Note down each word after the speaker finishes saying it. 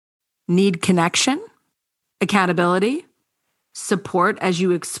Need connection, accountability, support as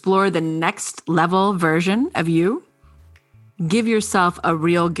you explore the next level version of you? Give yourself a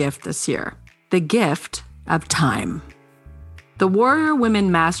real gift this year, the gift of time. The Warrior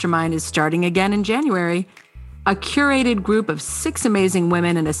Women Mastermind is starting again in January, a curated group of 6 amazing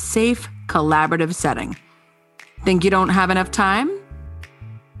women in a safe, collaborative setting. Think you don't have enough time?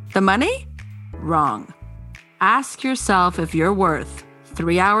 The money? Wrong. Ask yourself if you're worth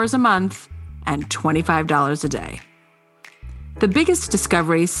 3 hours a month and $25 a day. The biggest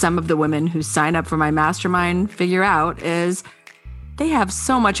discovery some of the women who sign up for my mastermind figure out is they have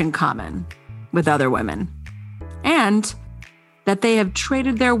so much in common with other women, and that they have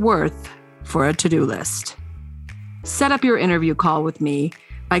traded their worth for a to-do list. Set up your interview call with me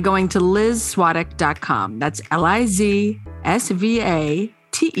by going to lizswatek.com. That's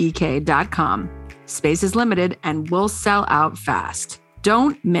LIZSVATEK.com. Space is limited and will sell out fast.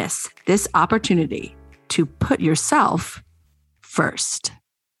 Don't miss this opportunity to put yourself first.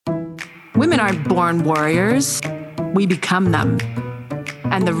 Women aren't born warriors. We become them.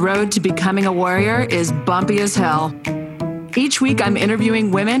 And the road to becoming a warrior is bumpy as hell. Each week, I'm interviewing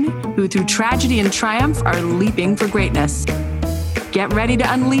women who, through tragedy and triumph, are leaping for greatness. Get ready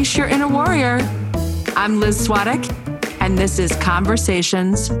to unleash your inner warrior. I'm Liz Swatek, and this is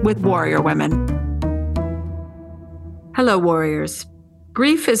Conversations with Warrior Women. Hello, warriors.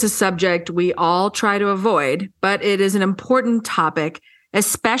 Grief is a subject we all try to avoid, but it is an important topic,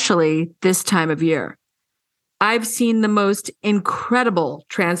 especially this time of year. I've seen the most incredible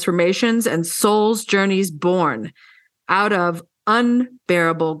transformations and soul's journeys born out of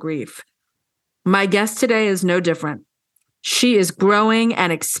unbearable grief. My guest today is no different. She is growing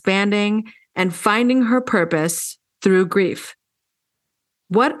and expanding and finding her purpose through grief.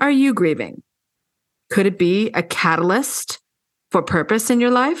 What are you grieving? Could it be a catalyst for purpose in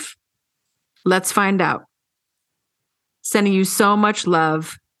your life? Let's find out. Sending you so much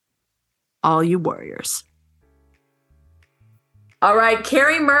love, all you warriors. All right,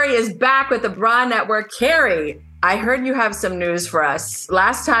 Carrie Murray is back with the Bra Network. Carrie, I heard you have some news for us.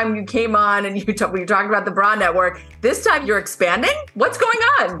 Last time you came on and we talked about the Bra Network. This time you're expanding? What's going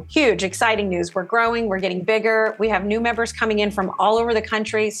on? Huge, exciting news. We're growing, we're getting bigger. We have new members coming in from all over the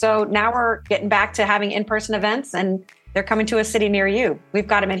country. So now we're getting back to having in-person events, and they're coming to a city near you. We've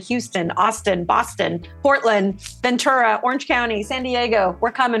got them in Houston, Austin, Boston, Portland, Ventura, Orange County, San Diego.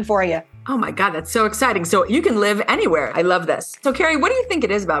 We're coming for you. Oh my God, that's so exciting. So you can live anywhere. I love this. So Carrie, what do you think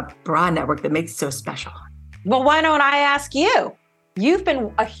it is about Bra Network that makes it so special? Well, why don't I ask you? You've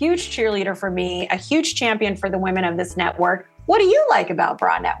been a huge cheerleader for me, a huge champion for the women of this network. What do you like about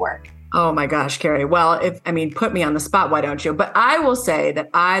Bra Network? Oh my gosh, Carrie. Well, put me on the spot, why don't you? But I will say that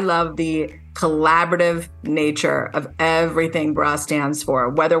I love the collaborative nature of everything Bra stands for.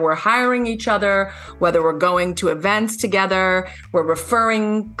 Whether we're hiring each other, whether we're going to events together, we're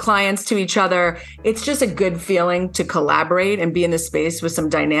referring clients to each other. It's just a good feeling to collaborate and be in the space with some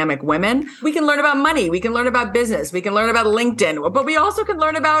dynamic women. We can learn about money. We can learn about business. We can learn about LinkedIn, but we also can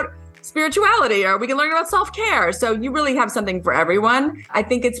learn about spirituality, or we can learn about self-care. So you really have something for everyone. I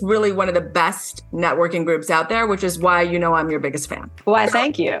think it's really one of the best networking groups out there, which is why I'm your biggest fan. Why,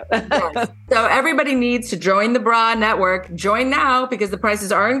 thank you. Yes. So everybody needs to join the Bra Network. Join now because the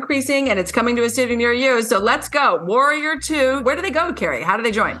prices are increasing and it's coming to a city near you. So let's go. Warrior 2. Where do they go, Carrie? How do they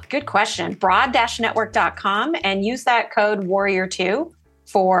join? Good question. Bra-network.com and use that code Warrior2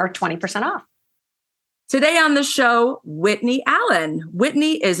 for 20% off. Today on the show, Whitney Allen.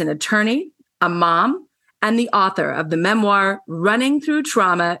 Whitney is an attorney, a mom, and the author of the memoir, Running Through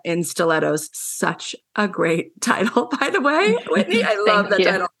Trauma in Stilettos. Such a great title, by the way. Whitney, I love that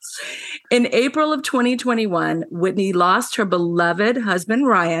title. In April of 2021, Whitney lost her beloved husband,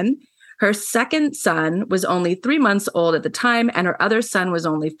 Ryan. Her second son was only 3 months old at the time, and her other son was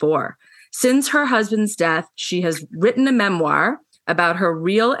only 4. Since her husband's death, she has written a memoir about her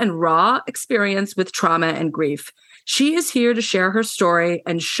real and raw experience with trauma and grief. She is here to share her story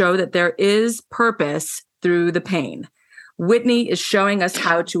and show that there is purpose through the pain. Whitney is showing us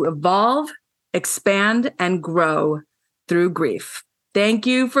how to evolve, expand, and grow through grief. Thank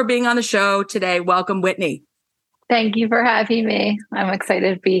you for being on the show today. Welcome, Whitney. Thank you for having me. I'm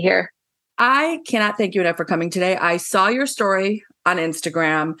excited to be here. I cannot thank you enough for coming today. I saw your story on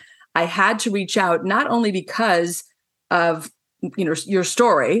Instagram. I had to reach out not only because of your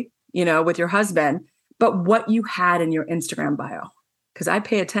story, with your husband, but what you had in your Instagram bio, because I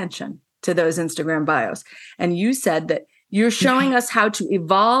pay attention to those Instagram bios. And you said that you're showing us how to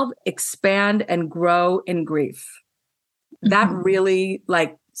evolve, expand, and grow in grief. That really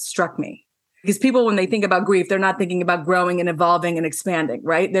struck me. Because people, when they think about grief, they're not thinking about growing and evolving and expanding,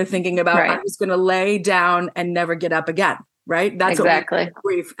 right? They're thinking about, Right. I'm just going to lay down and never get up again, right? That's Exactly what we think of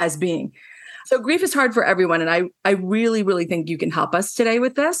grief as being. So grief is hard for everyone. And I really, really think you can help us today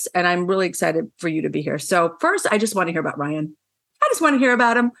with this. And I'm really excited for you to be here. So first, I just want to hear about Ryan. I just want to hear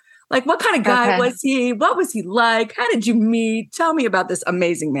about him. Like, what kind of guy was he? What was he like? How did you meet? Tell me about this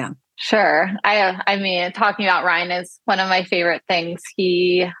amazing man. Sure. I mean, talking about Ryan is one of my favorite things.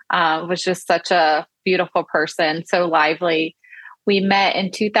 He was just such a beautiful person, so lively. We met in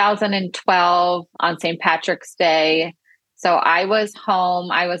 2012 on St. Patrick's Day. So I was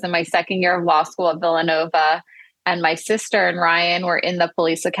home. I was in my second year of law school at Villanova, and my sister and Ryan were in the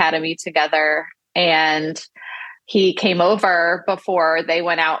police academy together. And he came over before they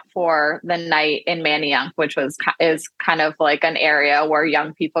went out for the night in Manayunk, which is kind of like an area where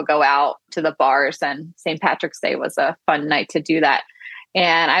young people go out to the bars, and St. Patrick's Day was a fun night to do that.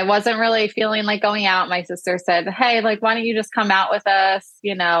 And I wasn't really feeling like going out. My sister said, hey, like, why don't you just come out with us?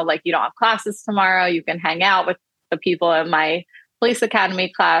 You know, like, you don't have classes tomorrow. You can hang out with the people in my police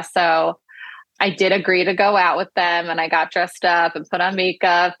academy class. So I did agree to go out with them, and I got dressed up and put on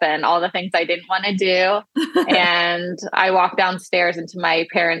makeup and all the things I didn't want to do. And I walked downstairs into my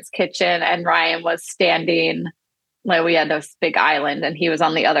parents' kitchen, and Ryan was standing, like, we had this big island, and he was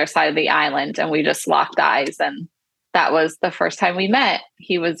on the other side of the island, and we just locked eyes. And that was the first time we met.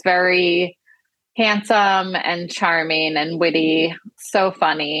 He was very handsome and charming and witty, so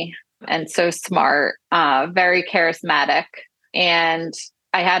funny and so smart, very charismatic. And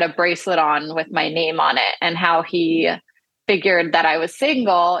I had a bracelet on with my name on it. And how he figured that I was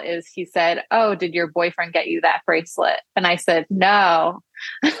single is he said, oh, did your boyfriend get you that bracelet? And I said, no.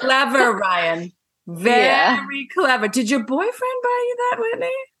 Clever, Ryan. Very clever. Did your boyfriend buy you that,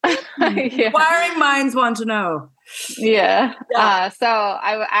 Whitney? Inquiring minds want to know. Yeah. So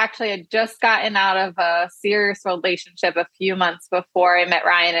I actually had just gotten out of a serious relationship a few months before I met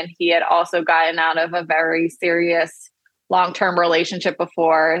Ryan. And he had also gotten out of a very serious long-term relationship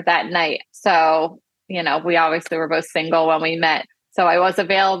before that night. So, you know, we obviously were both single when we met. So I was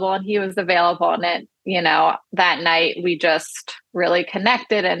available and he was available. And it, you know, that night we just really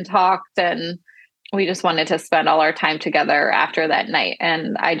connected and talked, and we just wanted to spend all our time together after that night.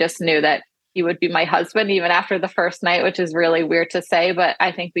 And I just knew that he would be my husband even after the first night, which is really weird to say, but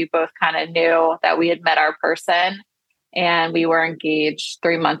I think we both kind of knew that we had met our person, and we were engaged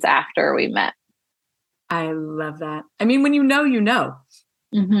 3 months after we met. I love that. I mean, when you know, you know.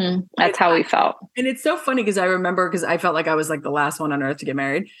 Mm-hmm. That's how we felt. And it's so funny because I remember, because I felt like I was like the last one on earth to get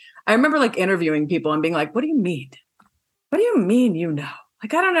married. I remember like interviewing people and being like, what do you mean? What do you mean you know?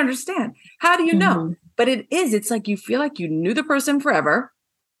 Like, I don't understand. How do you know? But it's like you feel like you knew the person forever.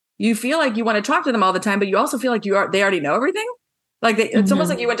 You feel like you want to talk to them all the time, but you also feel like they already know everything. Like it's almost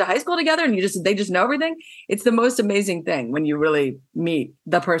like you went to high school together and they just know everything. It's the most amazing thing when you really meet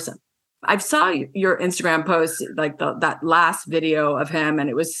the person. I saw your Instagram post, like that last video of him. And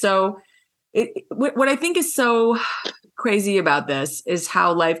it was what I think is so crazy about this is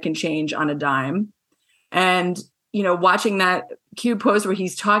how life can change on a dime. And, you know, watching that cute post where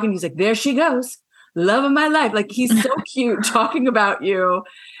he's talking, he's like, there she goes, love of my life. Like, he's so cute talking about you.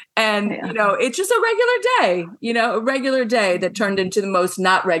 And, you know, it's just a regular day that turned into the most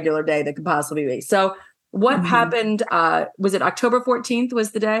not regular day that could possibly be. So what happened? Was it October 14th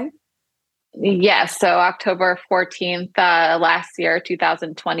was the day? Yes. So October 14th, last year,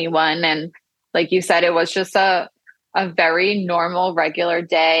 2021. And like you said, it was just a very normal, regular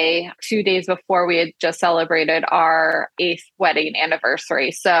day. 2 days before, we had just celebrated our 8th wedding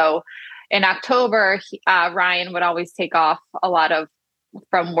anniversary. So in October, Ryan would always take off a lot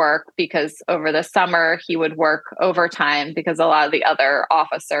from work, because over the summer he would work overtime because a lot of the other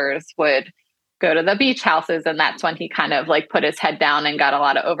officers would go to the beach houses. And that's when he kind of like put his head down and got a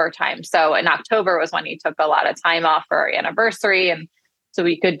lot of overtime. So in October was when he took a lot of time off for our anniversary. And so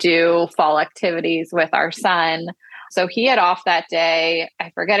we could do fall activities with our son. So he had off that day.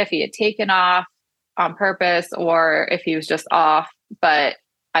 I forget if he had taken off on purpose or if he was just off, but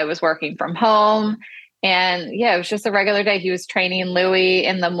I was working from home. And yeah, it was just a regular day. He was training Louis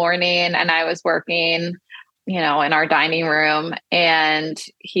in the morning and I was working, you know, in our dining room. And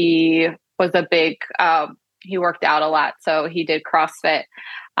he was he worked out a lot. So he did CrossFit.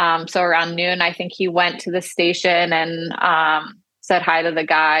 So around noon, I think he went to the station and said hi to the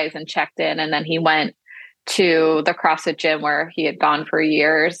guys and checked in. And then he went to the CrossFit gym where he had gone for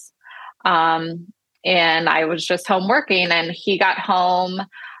years. And I was just home working, and he got home.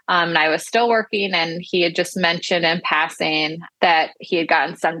 And I was still working, and he had just mentioned in passing that he had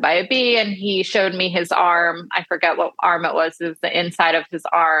gotten stung by a bee, and he showed me his arm. I forget what arm it was. It was the inside of his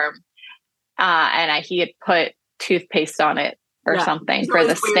arm. he had put toothpaste on it or something for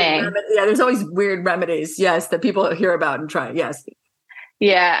the sting. There's always weird remedies, yes, that people hear about and try. Yes.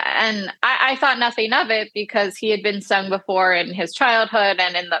 Yeah. And I thought nothing of it because he had been stung before in his childhood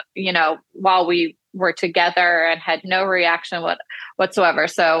and in the, while we were together, and had no reaction whatsoever.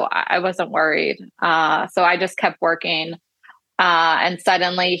 So I wasn't worried. So I just kept working. And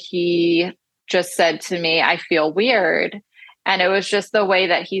suddenly he just said to me, "I feel weird." And it was just the way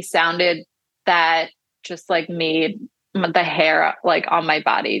that he sounded that just like made the hair like on my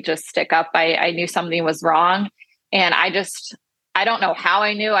body just stick up. I knew something was wrong. And I don't know how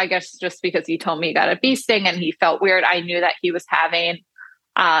I knew. I guess just because he told me he got a bee sting and he felt weird, I knew that he was having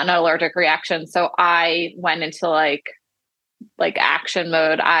an allergic reaction. So I went into like action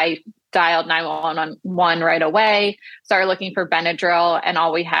mode. I dialed 911 right away, started looking for Benadryl, and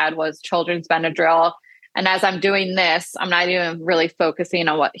all we had was children's Benadryl. And as I'm doing this, I'm not even really focusing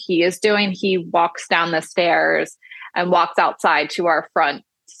on what he is doing. He walks down the stairs and walks outside to our front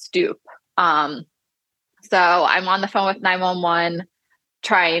stoop. So I'm on the phone with 911,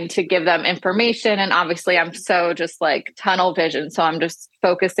 trying to give them information. And obviously I'm so just like tunnel vision. So I'm just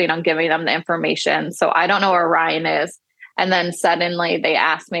focusing on giving them the information. So I don't know where Ryan is. And then suddenly they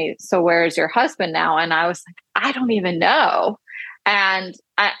asked me, "So where's your husband now?" And I was like, "I don't even know." And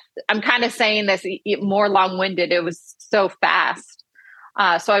I'm kind of saying this more long-winded. It was so fast.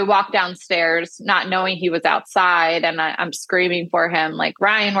 So I walked downstairs, not knowing he was outside. And I'm screaming for him, like,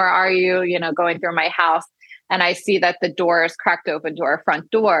 "Ryan, where are you?" Going through my house. And I see that the door is cracked open to our front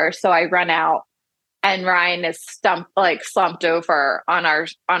door. So I run out, and Ryan is slumped over on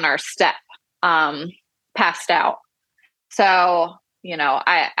our step, passed out. So,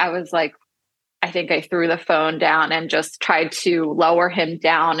 I was like, I think I threw the phone down and just tried to lower him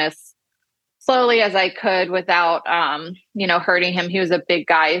down as slowly as I could without, hurting him. He was a big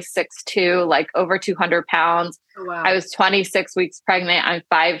guy, 6'2", like over 200 pounds. Oh, wow. I was 26 weeks pregnant. I'm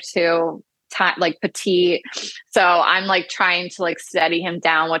 5'2", like petite. So I'm like trying to like steady him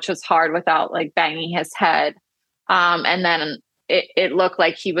down, which was hard without like banging his head. And then it looked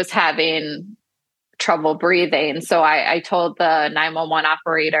like he was having trouble breathing. So I told the 911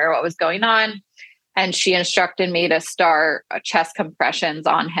 operator what was going on, and she instructed me to start chest compressions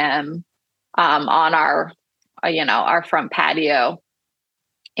on him on our front patio.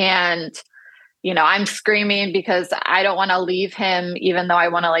 And I'm screaming because I don't want to leave him, even though I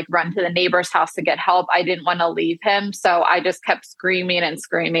want to like run to the neighbor's house to get help. I didn't want to leave him. So I just kept screaming and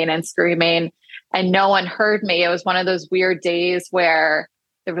screaming and screaming, and no one heard me. It was one of those weird days where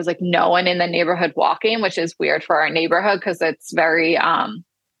there was like no one in the neighborhood walking, which is weird for our neighborhood because it's very,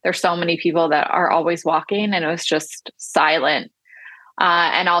 there's so many people that are always walking, and it was just silent.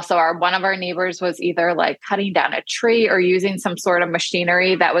 And also one of our neighbors was either like cutting down a tree or using some sort of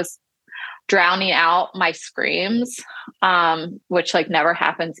machinery that was drowning out my screams, which like never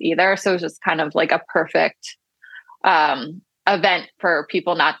happens either. So it was just kind of like a perfect event for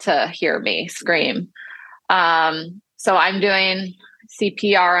people not to hear me scream. So I'm doing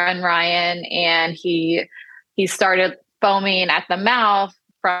CPR on Ryan, and he started foaming at the mouth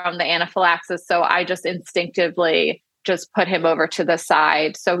from the anaphylaxis. So I just instinctively just put him over to the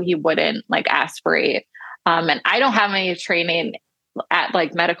side so he wouldn't like aspirate. And I don't have any training at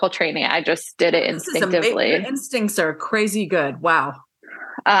like medical training. I just did it instinctively. Your instincts are crazy good. Wow.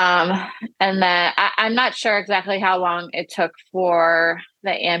 And then I'm not sure exactly how long it took for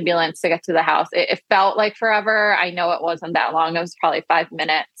the ambulance to get to the house. It felt like forever. I know it wasn't that long. It was probably 5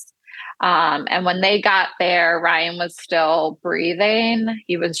 minutes. And when they got there, Ryan was still breathing.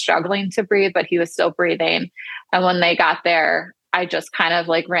 He was struggling to breathe, but he was still breathing. And when they got there, I just kind of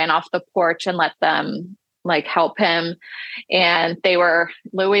like ran off the porch and let them like help him. And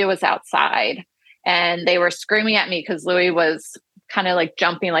Louis was outside, and they were screaming at me because Louis was kind of like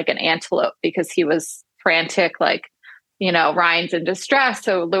jumping like an antelope because he was frantic, like, Ryan's in distress.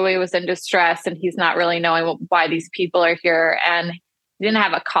 So Louis was in distress, and he's not really knowing why these people are here. And he didn't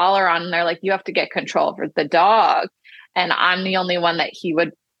have a collar on. And they're like, "You have to get control over the dog." And I'm the only one that he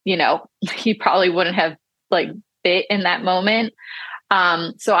would, he probably wouldn't have like bit in that moment.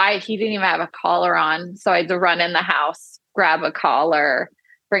 So he didn't even have a collar on. So I had to run in the house, grab a collar,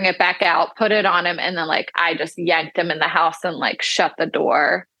 bring it back out, put it on him. And then like, I just yanked him in the house and like shut the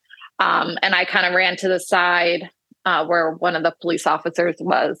door. And I kind of ran to the side where one of the police officers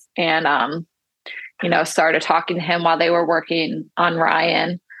was, and, started talking to him while they were working on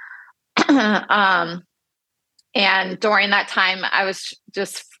Ryan. And during that time, I was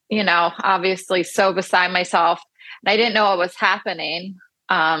just, obviously so beside myself, and I didn't know what was happening.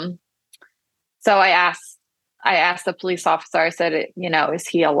 So I asked I asked the police officer, I said, is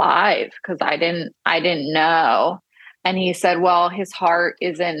he alive? Because I didn't know. And he said, well, his heart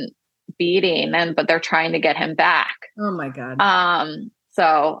isn't beating, but they're trying to get him back. Oh my God.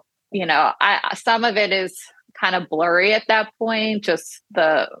 So, some of it is kind of blurry at that point, just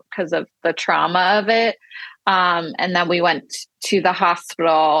because of the trauma of it. And then we went to the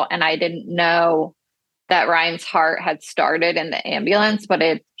hospital, and I didn't know that Ryan's heart had started in the ambulance, but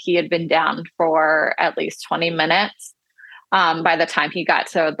he had been down for at least 20 minutes by the time he got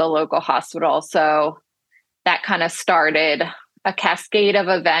to the local hospital. So that kind of started a cascade of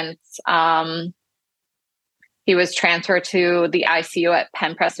events. He was transferred to the ICU at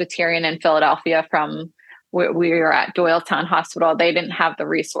Penn Presbyterian in Philadelphia from where we were at Doylestown Hospital. They didn't have the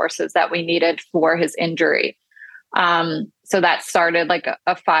resources that we needed for his injury. So that started like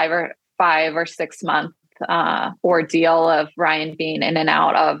a 5 or 6 month ordeal of Ryan being in and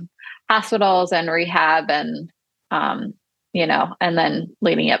out of hospitals and rehab and then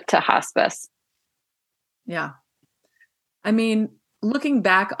leading up to hospice. Yeah. I mean, looking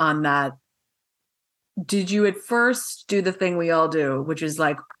back on that, did you at first do the thing we all do, which is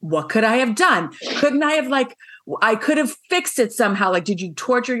like, what could I have done? Couldn't I have I could have fixed it somehow? Like, did you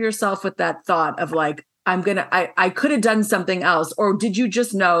torture yourself with that thought of like, I could have done something else? Or did you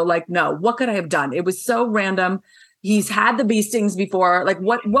just know, like, no, what could I have done? It was so random. He's had the bee stings before. Like,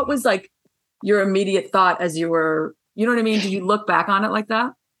 what was like your immediate thought as you were, you know what I mean? Did you look back on it like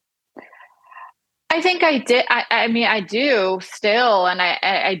that? I think I did. I mean, I do still. And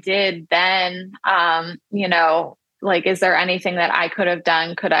I did then, like, is there anything that I could have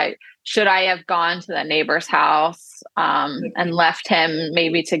done? Should I have gone to the neighbor's house and left him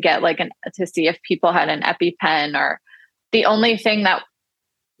maybe to get to see if people had an EpiPen? Or the only thing that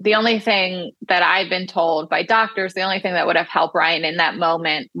I've been told by doctors, the only thing that would have helped Ryan in that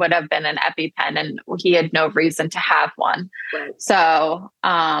moment would have been an EpiPen, and he had no reason to have one. Right. So,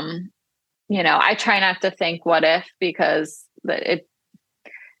 I try not to think what if, because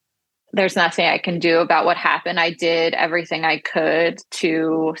there's nothing I can do about what happened. I did everything I could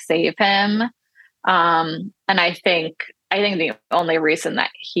to save him. And I think the only reason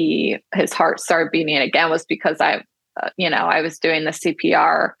that his heart started beating again was because I was doing the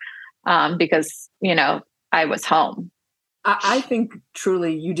CPR because, I was home. I think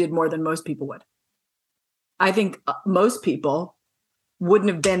truly you did more than most people would. I think most people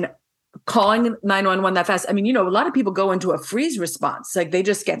wouldn't have been calling 911 that fast. I mean, a lot of people go into a freeze response. Like they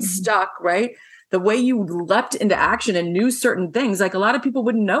just get stuck, right? The way you leapt into action and knew certain things, like a lot of people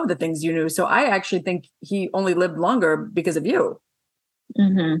wouldn't know the things you knew. So I actually think he only lived longer because of you.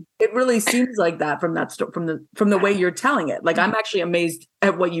 Mm-hmm. It really seems like that from that story, from the way you're telling it. Like I'm actually amazed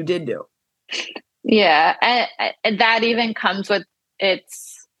at what you did do. Yeah. And that even comes with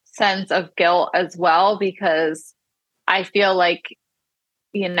its sense of guilt as well, because I feel like,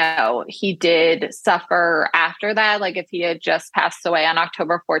 he did suffer after that. Like if he had just passed away on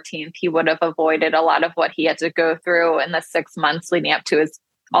October 14th, he would have avoided a lot of what he had to go through in the 6 months leading up to his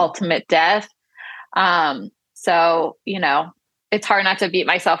ultimate death. So, it's hard not to beat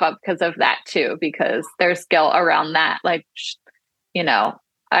myself up because of that too, because there's guilt around that. Like,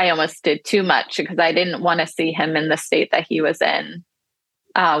 I almost did too much because I didn't want to see him in the state that he was in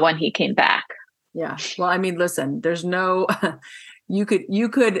when he came back. Yeah. Well, I mean, listen, there's no... You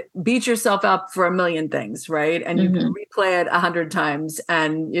could beat yourself up for a million things, right? And you can replay it 100 times,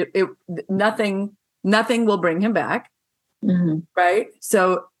 and nothing will bring him back, right?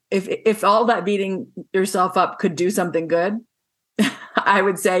 So if all that beating yourself up could do something good, I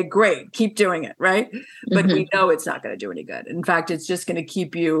would say, great, keep doing it, right? But we know it's not going to do any good. In fact, it's just going to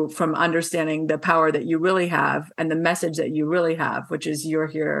keep you from understanding the power that you really have and the message that you really have, which is you're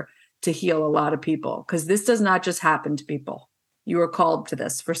here to heal a lot of people, because this does not just happen to people. You were called to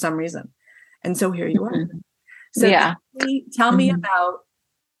this for some reason. And so here you are. So yeah. Tell me about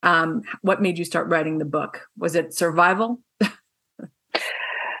what made you start writing the book. Was it survival?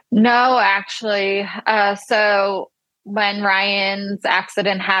 No, actually. So when Ryan's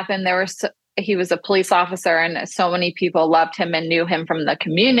accident happened, he was a police officer, and so many people loved him and knew him from the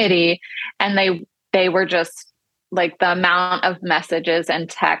community. And they were just like, the amount of messages and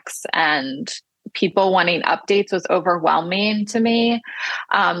texts and people wanting updates was overwhelming to me.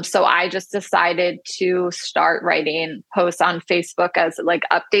 So I just decided to start writing posts on Facebook as like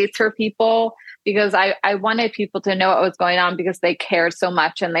updates for people, because I wanted people to know what was going on, because they cared so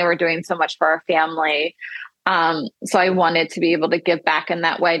much and they were doing so much for our family. So I wanted to be able to give back in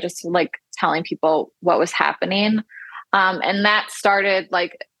that way, just like telling people what was happening. And that started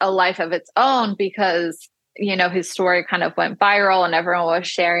like a life of its own, because his story kind of went viral and everyone was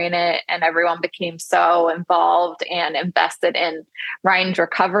sharing it, and everyone became so involved and invested in Ryan's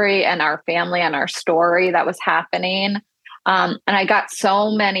recovery and our family and our story that was happening. And I got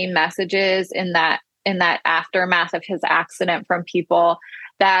so many messages in that aftermath of his accident from people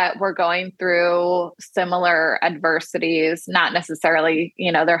that were going through similar adversities, not necessarily,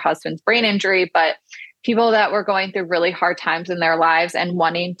 their husband's brain injury, but people that were going through really hard times in their lives and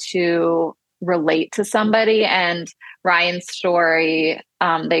wanting to relate to somebody. And Ryan's story,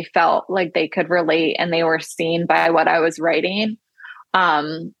 they felt like they could relate and they were seen by what I was writing.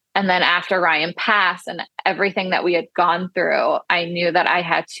 And then after Ryan passed and everything that we had gone through, I knew that I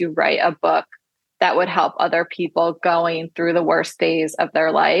had to write a book that would help other people going through the worst days of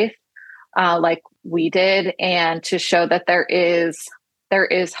their life, like we did, and to show that there is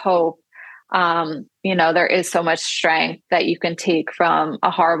hope. There is so much strength that you can take from a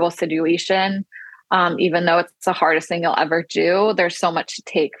horrible situation. Even though it's the hardest thing you'll ever do, there's so much to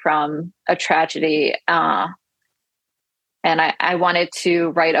take from a tragedy. And I wanted to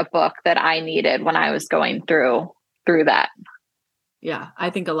write a book that I needed when I was going through that. Yeah, I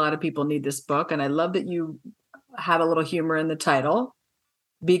think a lot of people need this book. And I love that you have a little humor in the title,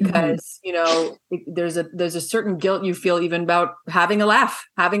 because, there's a certain guilt you feel even about having a laugh,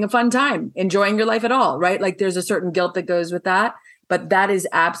 having a fun time, enjoying your life at all, right? Like there's a certain guilt that goes with that, but that is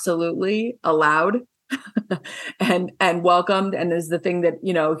absolutely allowed and welcomed. And is the thing that,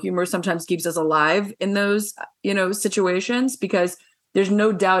 humor sometimes keeps us alive in those, situations, because there's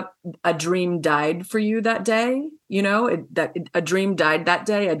no doubt a dream died for you that day, a dream died that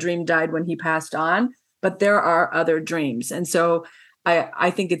day, a dream died when he passed on, but there are other dreams. And so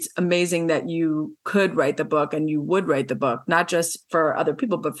I think it's amazing that you could write the book, and you would write the book, not just for other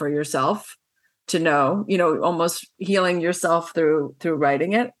people, but for yourself to know, almost healing yourself through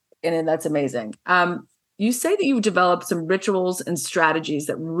writing it. And that's amazing. You say that you've developed some rituals and strategies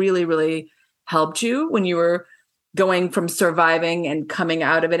that really, really helped you when you were going from surviving and coming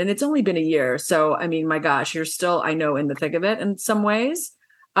out of it. And it's only been a year. So, I mean, my gosh, you're still, I know, in the thick of it in some ways.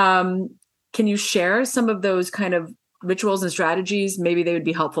 Can you share some of those kind of rituals and strategies? Maybe they would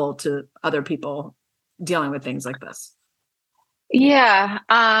be helpful to other people dealing with things like this. Yeah.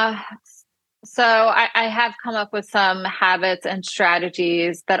 So I have come up with some habits and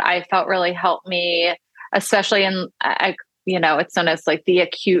strategies that I felt really helped me, especially in, it's known as like the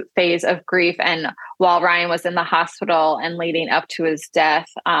acute phase of grief. And while Ryan was in the hospital and leading up to his death,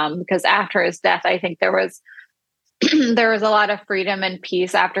 because after his death, I think there was a lot of freedom and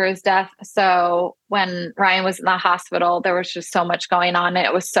peace after his death. So when Ryan was in the hospital, there was just so much going on and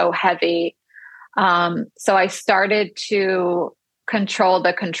it was so heavy. So I started to control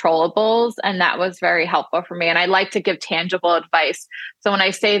the controllables, and that was very helpful for me. And I like to give tangible advice. So when I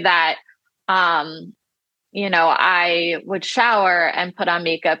say that, I would shower and put on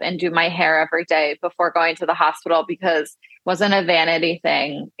makeup and do my hair every day before going to the hospital, because it wasn't a vanity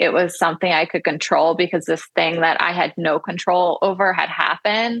thing. It was something I could control, because this thing that I had no control over had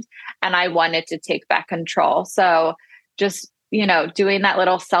happened and I wanted to take back control. So just, doing that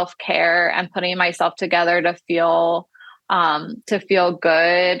little self-care and putting myself together to feel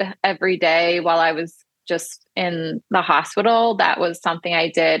good every day while I was just in the hospital. That was something I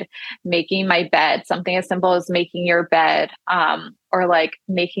did. Making my bed, something as simple as making your bed, or like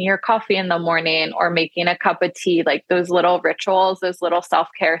making your coffee in the morning, or making a cup of tea. Like those little rituals, those little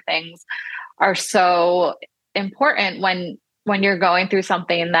self-care things are so important when you're going through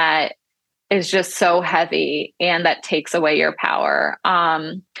something that is just so heavy and that takes away your power.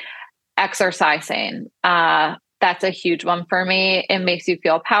 Exercising, that's a huge one for me. It makes you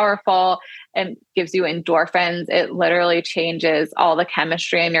feel powerful. It gives you endorphins. It literally changes all the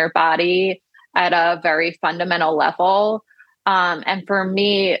chemistry in your body at a very fundamental level. And for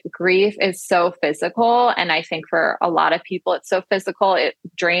me, grief is so physical. And I think for a lot of people, it's so physical. It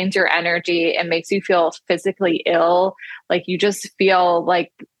drains your energy. It makes you feel physically ill. Like you just feel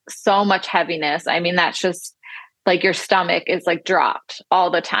like so much heaviness. I mean, that's just like your stomach is like dropped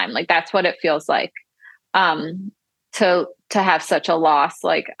all the time. Like that's what it feels like. To have such a loss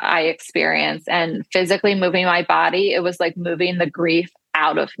like I experienced, and physically moving my body, it was like moving the grief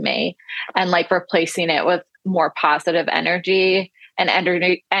out of me and like replacing it with more positive energy and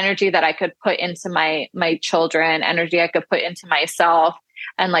energy that I could put into my children, energy I could put into myself,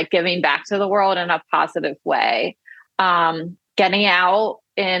 and like giving back to the world in a positive way. Getting out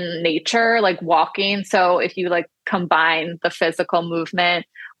in nature, like walking. So if you like combine the physical movement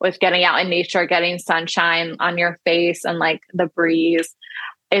with getting out in nature, getting sunshine on your face and like the breeze,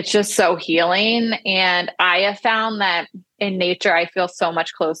 it's just so healing. And I have found that in nature, I feel so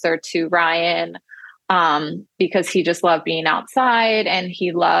much closer to Ryan. because he just loved being outside and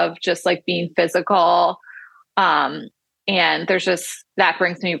he loved just like being physical. And there's just, that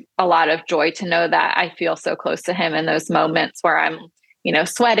brings me a lot of joy to know that I feel so close to him in those moments where I'm,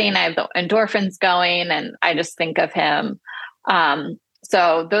 sweating, I have the endorphins going and I just think of him.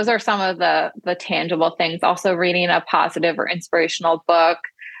 So those are some of the tangible things. Also reading a positive or inspirational book.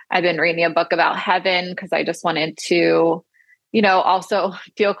 I've been reading a book about heaven because I just wanted to, also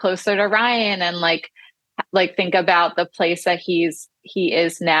feel closer to Ryan and like think about the place that he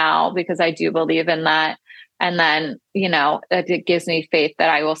is now, because I do believe in that. And then, it gives me faith that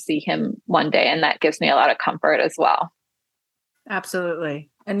I will see him one day. And that gives me a lot of comfort as well.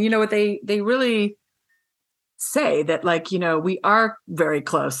 Absolutely. And you know what, they really say that, like, we are very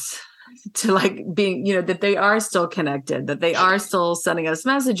close to like being, that they are still connected, that they are still sending us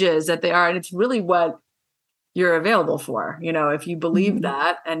messages, that they are, and it's really what you're available for. If you believe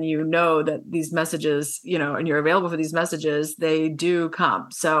that, and that these messages, and you're available for these messages, they do come.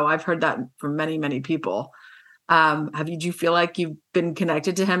 So I've heard that from many, many people. Do you feel like you've been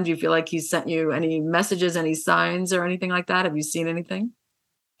connected to him? Do you feel like he's sent you any messages, any signs or anything like that? Have you seen anything?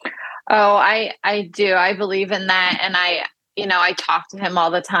 Oh, I do. I believe in that. And I talk to him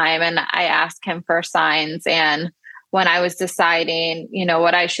all the time and I ask him for signs. And when I was deciding,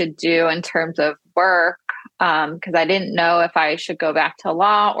 what I should do in terms of work, because I didn't know if I should go back to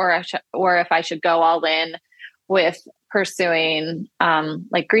law or if I should go all in with pursuing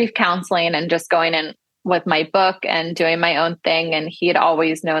like grief counseling and just going in with my book and doing my own thing. And he had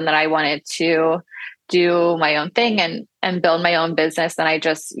always known that I wanted to do my own thing and build my own business. And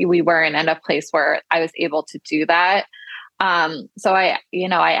we weren't in a place where I was able to do that. So I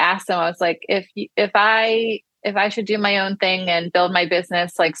asked him, I was like, if I should do my own thing and build my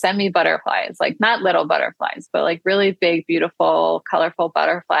business, like send me butterflies, like not little butterflies, but like really big, beautiful, colorful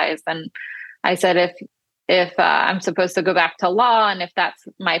butterflies. And I said, if I'm supposed to go back to law and if that's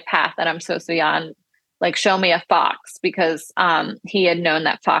my path that I'm supposed to be on, like show me a fox, because he had known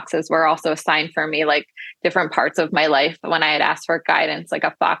that foxes were also a sign for me, like different parts of my life. When I had asked for guidance, like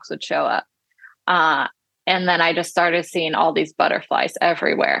a fox would show up. And then I just started seeing all these butterflies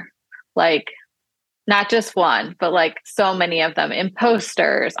everywhere, like not just one, but like so many of them in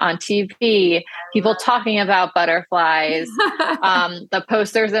posters, on TV, people talking about butterflies. The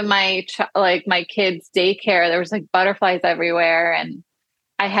posters in my kids' daycare, there was like butterflies everywhere. And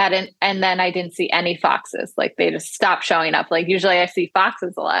then I didn't see any foxes. Like they just stopped showing up. Like usually I see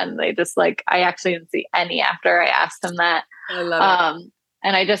foxes a lot and they just I actually didn't see any after I asked him that. I love it.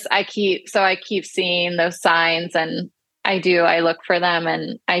 And I keep seeing those signs and I look for them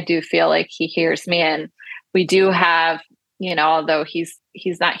and I do feel like he hears me. And we do have, although he's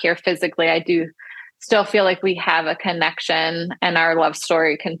not here physically, I do still feel like we have a connection and our love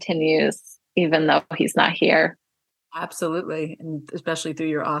story continues even though he's not here. Absolutely. And especially through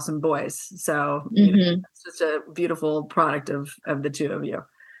your awesome voice. So it's just a beautiful product of the two of you.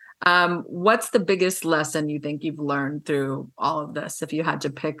 What's the biggest lesson you think you've learned through all of this? If you had to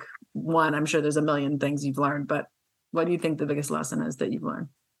pick one, I'm sure there's a million things you've learned, but what do you think the biggest lesson is that you've learned?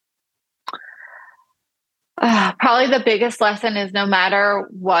 Probably the biggest lesson is no matter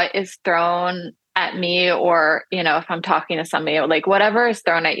what is thrown at me or, if I'm talking to somebody, like whatever is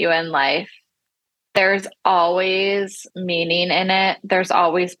thrown at you in life, there's always meaning in it. There's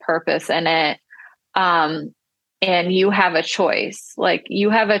always purpose in it. And you have a choice. Like you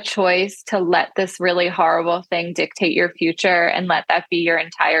have a choice to let this really horrible thing dictate your future and let that be your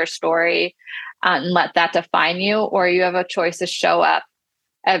entire story and let that define you. Or you have a choice to show up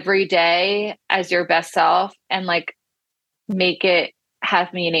every day as your best self and like make it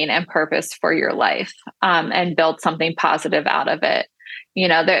have meaning and purpose for your life and build something positive out of it.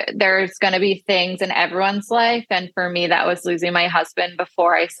 There's going to be things in everyone's life. And for me, that was losing my husband.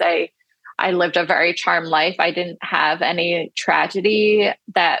 Before I lived a very charmed life. I didn't have any tragedy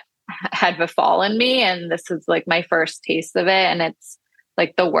that had befallen me. And this is like my first taste of it. And it's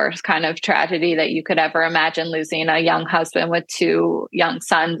like the worst kind of tragedy that you could ever imagine, losing a young husband with 2 young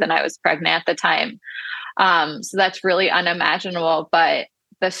sons. And I was pregnant at the time. So that's really unimaginable. But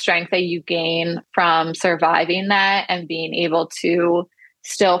the strength that you gain from surviving that and being able to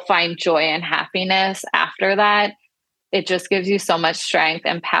still find joy and happiness after that, it just gives you so much strength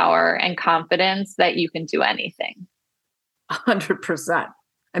and power and confidence that you can do anything. 100%.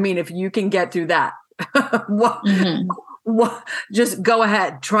 I mean, if you can get through that, just go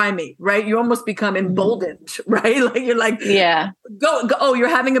ahead, try me, right? You almost become emboldened, right? Like you're like, yeah, go. Oh, you're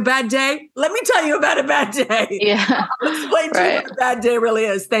having a bad day? Let me tell you about a bad day. Yeah. I'll explain to you what a bad day really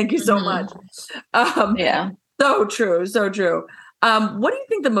is. Thank you so much. Yeah. So true. So true. What do you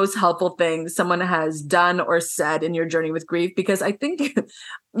think the most helpful thing someone has done or said in your journey with grief? Because I think,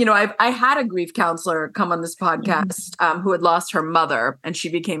 I had a grief counselor come on this podcast who had lost her mother, and she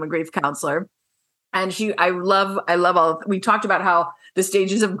became a grief counselor. And I love we talked about how the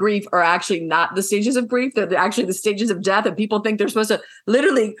stages of grief are actually not the stages of grief. They're actually the stages of death. And people think they're supposed to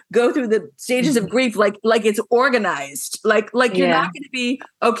literally go through the stages of grief like it's organized. Like you're not going to be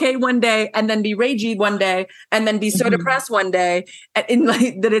okay one day and then be ragey one day and then be so depressed one day. And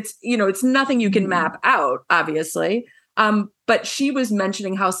like that it's nothing you can map out, obviously. But she was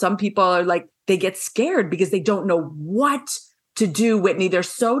mentioning how some people are like, they get scared because they don't know what to do, Whitney. They're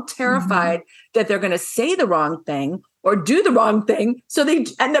so terrified that they're going to say the wrong thing or do the wrong thing. So they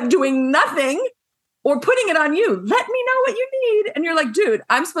end up doing nothing or putting it on you. Let me know what you need. And you're like, dude,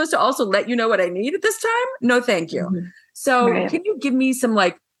 I'm supposed to also let you know what I need at this time? No, thank you. So can you give me some,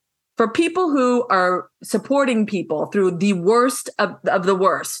 like, for people who are supporting people through the worst of the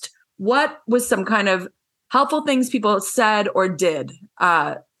worst, what was some kind of helpful things people said or did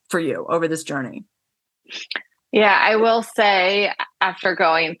for you over this journey? Yeah, I will say after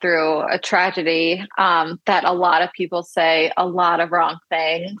going through a tragedy, that a lot of people say a lot of wrong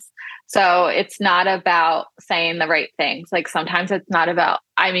things. So it's not about saying the right things. Like sometimes it's not about,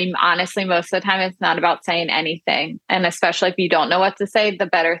 honestly, most of the time it's not about saying anything. And especially if you don't know what to say, the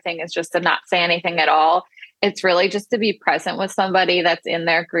better thing is just to not say anything at all. It's really just to be present with somebody that's in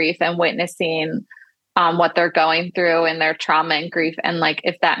their grief and witnessing what they're going through and their trauma and grief. And like,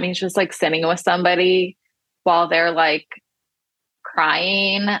 if that means just like sitting with somebody while they're like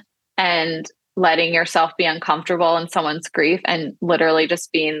crying and letting yourself be uncomfortable in someone's grief and literally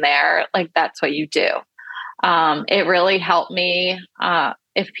just being there, like that's what you do. It really helped me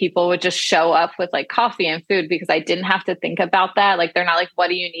if people would just show up with like coffee and food, because I didn't have to think about that. Like they're not like, what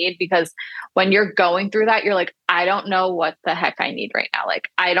do you need? Because when you're going through that, you're like, I don't know what the heck I need right now. Like,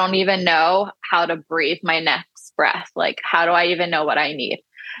 I don't even know how to breathe my next breath. Like, how do I even know what I need?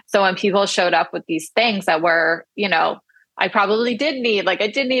 So when people showed up with these things that were, I probably did need, like I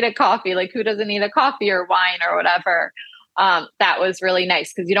did need a coffee, like who doesn't need a coffee or wine or whatever. That was really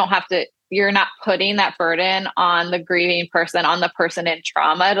nice because you're not putting that burden on the grieving person, on the person in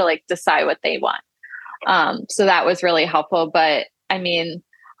trauma to like decide what they want. So that was really helpful. But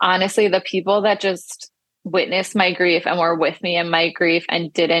honestly, the people that just witnessed my grief and were with me in my grief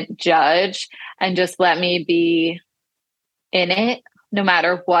and didn't judge and just let me be in it, no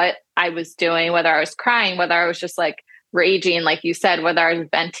matter what I was doing, whether I was crying, whether I was just like raging, like you said, whether I was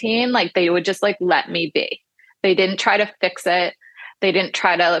venting, like they would just like let me be. They didn't try to fix it. They didn't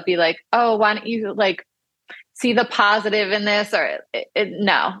try to be like, oh, why don't you like see the positive in this? Or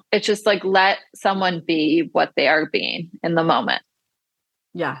no, it's just like, let someone be what they are being in the moment.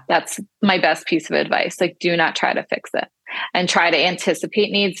 Yeah. That's my best piece of advice. Like, do not try to fix it and try to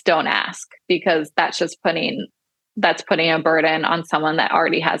anticipate needs. Don't ask, because that's just putting a burden on someone that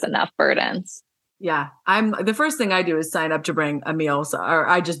already has enough burdens. Yeah. The first thing I do is sign up to bring a meal, or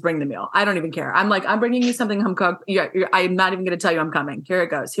I just bring the meal. I don't even care. I'm like, I'm bringing you something home cooked. I'm not even going to tell you I'm coming. Here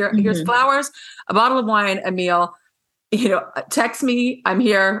it goes. Here's flowers, a bottle of wine, a meal, text me. I'm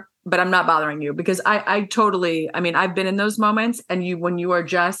here, but I'm not bothering you, because I totally, I've been in those moments, and when you are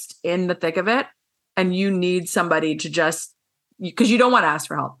just in the thick of it and you need somebody to just, because you don't want to ask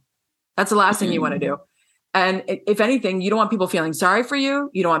for help. That's the last thing you want to do. And if anything, you don't want people feeling sorry for you.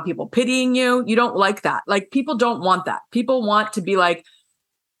 You don't want people pitying you. You don't like that. Like, people don't want that. People want to be like,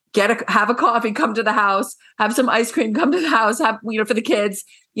 have a coffee, come to the house, have some ice cream, come to the house, have, for the kids,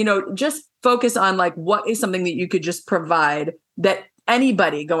 just focus on like, what is something that you could just provide that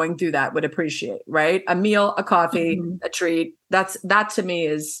anybody going through that would appreciate, right? A meal, a coffee, a treat. That to me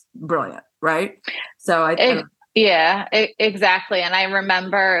is brilliant. Right. So exactly. And I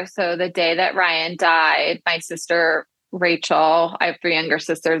remember, so the day that Ryan died, my sister, Rachel, I have 3 younger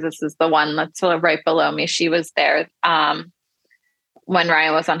sisters. This is the one that's right below me. She was there when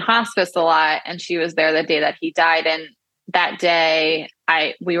Ryan was on hospice a lot, and she was there the day that he died. And that day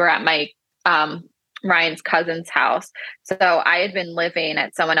we were at my, Ryan's cousin's house. So I had been living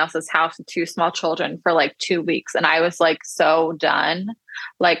at someone else's house with 2 small children for like 2 weeks. And I was like, so done.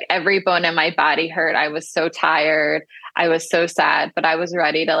 Like, every bone in my body hurt. I was so tired. I was so sad, but I was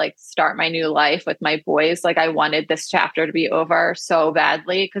ready to like start my new life with my boys. Like, I wanted this chapter to be over so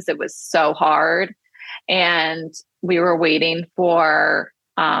badly because it was so hard. And we were waiting for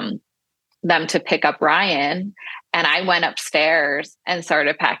them to pick up Ryan. And I went upstairs and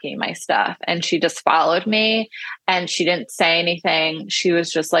started packing my stuff. And she just followed me, and she didn't say anything. She was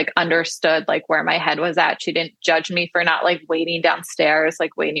just like understood like where my head was at. She didn't judge me for not like waiting downstairs,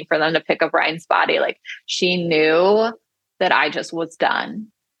 like waiting for them to pick up Ryan's body. Like, she knew that I just was done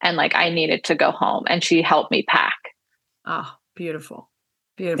and like I needed to go home, and she helped me pack. Oh, beautiful.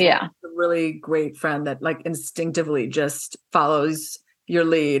 Beautiful. Yeah. A really great friend that like instinctively just follows your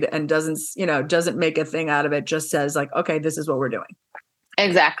lead and doesn't make a thing out of it, just says like, okay, this is what we're doing.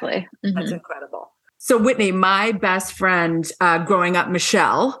 Exactly. Mm-hmm. That's incredible. So Whitney, my best friend growing up,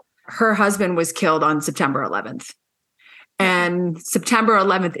 Michelle, her husband was killed on September 11th. And September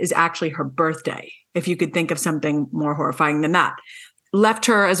 11th is actually her birthday, if you could think of something more horrifying than that. Left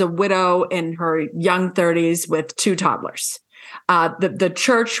her as a widow in her young 30s with 2 toddlers. The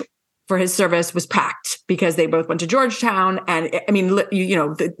church for his service was packed because they both went to Georgetown. And I mean,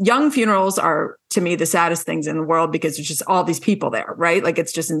 the young funerals are, to me, the saddest things in the world because there's just all these people there, right? Like,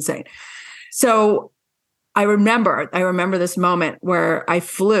 it's just insane. So I remember this moment where I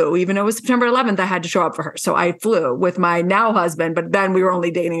flew, even though it was September 11th, I had to show up for her. So I flew with my now husband, but then we were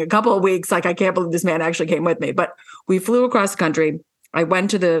only dating a couple of weeks. Like, I can't believe this man actually came with me, but we flew across the country. I went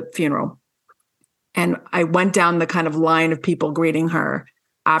to the funeral and I went down the kind of line of people greeting her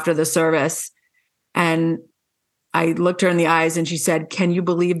after the service. And I looked her in the eyes and she said, "Can you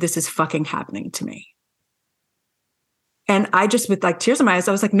believe this is fucking happening to me?" And I just, with like tears in my eyes,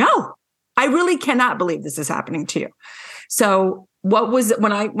 I was like, no, I really cannot believe this is happening to you. So what was,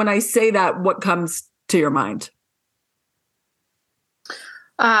 when I say that, what comes to your mind?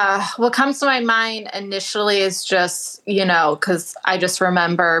 What comes to my mind initially is just, because I just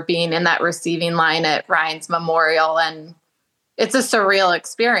remember being in that receiving line at Ryan's memorial, and it's a surreal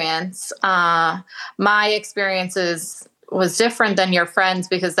experience. My experiences was different than your friends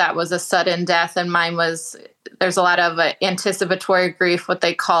because that was a sudden death, and mine was, there's a lot of anticipatory grief, what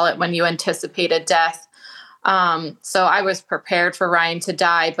they call it when you anticipate a death. So I was prepared for Ryan to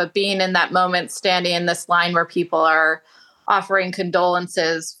die, but being in that moment, standing in this line where people are offering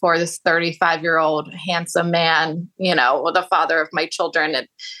condolences for this 35-year-old handsome man, the father of my children,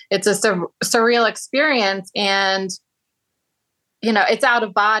 it's a surreal experience. And it's out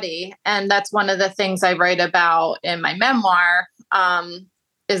of body. And that's one of the things I write about in my memoir,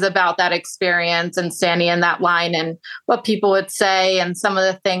 is about that experience and standing in that line and what people would say and some of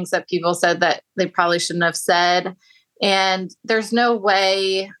the things that people said that they probably shouldn't have said. And there's no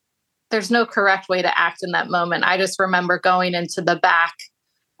correct way to act in that moment. I just remember going into the back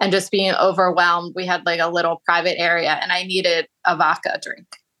and just being overwhelmed. We had like a little private area and I needed a vodka drink,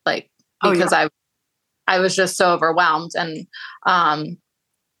 because I was just so overwhelmed. And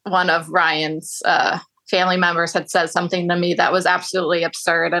one of Ryan's family members had said something to me that was absolutely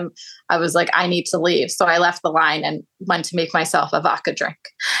absurd. And I was like, I need to leave. So I left the line and went to make myself a vodka drink.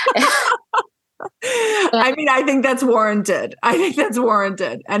 I mean, I think that's warranted.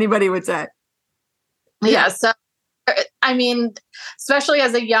 Anybody would say. Yeah. So, I mean, especially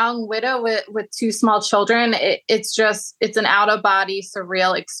as a young widow with 2 small children, it's an out of body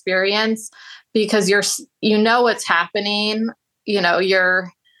surreal experience because what's happening,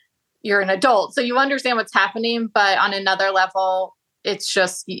 you're an adult, so you understand what's happening, but on another level, it's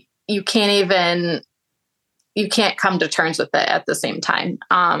just, you can't come to terms with it at the same time.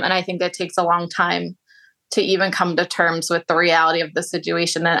 And I think that takes a long time to even come to terms with the reality of the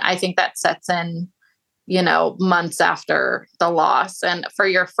situation. And I think that sets in, months after the loss. And for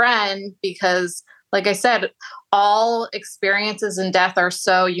your friend, because like I said, all experiences in death are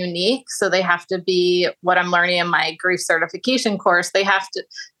so unique. So they have to be, what I'm learning in my grief certification course,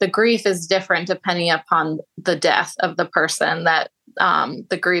 the grief is different depending upon the death of the person that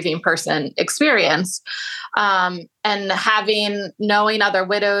the grieving person experienced. And knowing other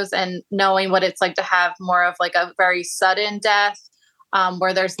widows and knowing what it's like to have more of like a very sudden death,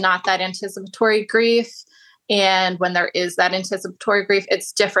 where there's not that anticipatory grief. And when there is that anticipatory grief,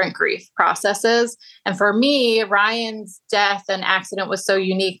 it's different grief processes. And for me, Ryan's death and accident was so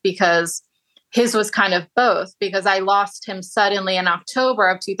unique because his was kind of both, because I lost him suddenly in October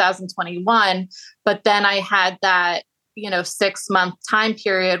of 2021. But then I had that, 6-month time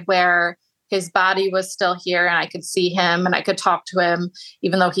period where his body was still here and I could see him and I could talk to him,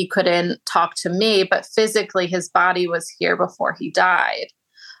 even though he couldn't talk to me, but physically his body was here before he died.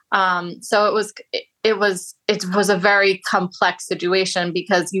 So it was a very complex situation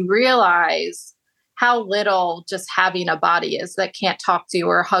because you realize how little just having a body is that can't talk to you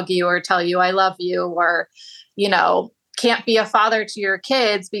or hug you or tell you, I love you, or, can't be a father to your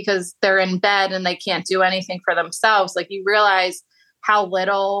kids because they're in bed and they can't do anything for themselves. Like, you realize how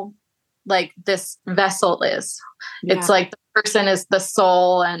little like this vessel is. Yeah. It's like the person is the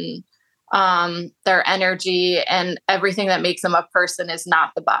soul and their energy and everything that makes them a person is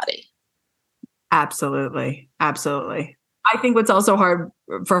not the body. Absolutely. Absolutely. I think what's also hard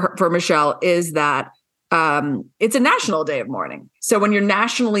for Michelle is that it's a national day of mourning. So when you're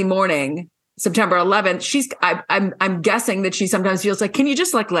nationally mourning September 11th, I'm guessing that she sometimes feels like, can you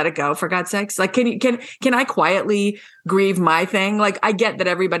just like let it go, for God's sakes? Like, can I quietly grieve my thing? Like, I get that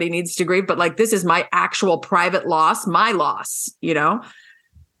everybody needs to grieve, but like, this is my actual private loss, my loss, you know?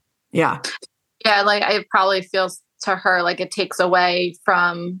 Yeah. Yeah. Like it probably feels to her like it takes away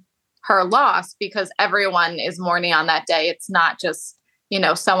from her loss because everyone is mourning on that day. It's not just, you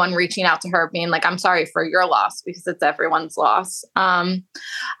know, someone reaching out to her being like, I'm sorry for your loss, because it's everyone's loss. I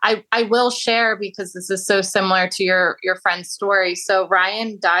will share, because this is so similar to your friend's story. So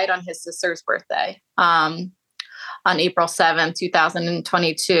Ryan died on his sister's birthday, on April 7th,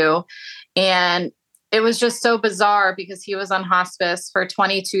 2022. And it was just so bizarre because he was on hospice for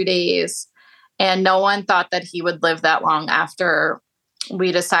 22 days and no one thought that he would live that long after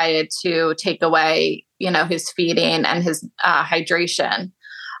we decided to take away, you know, his feeding and his hydration.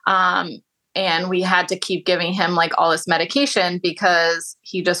 And we had to keep giving him like all this medication because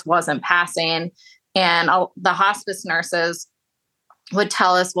he just wasn't passing. And the hospice nurses would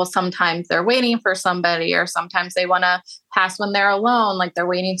tell us, well, sometimes they're waiting for somebody, or sometimes they want to pass when they're alone, like they're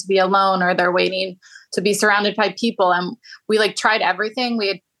waiting to be alone, or they're waiting to be surrounded by people. And we like tried everything. We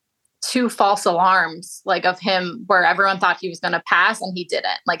had 2 false alarms, like of him, where everyone thought he was going to pass and he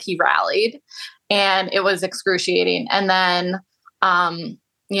didn't. Like he rallied, and it was excruciating. And then,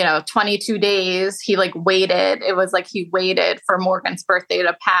 22 days, he like waited. It was like he waited for Morgan's birthday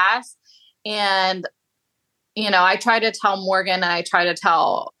to pass. And, I try to tell Morgan and I try to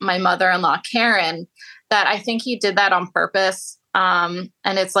tell my mother-in-law, Karen, that I think he did that on purpose. And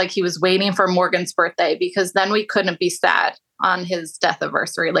it's like he was waiting for Morgan's birthday, because then we couldn't be sad on his death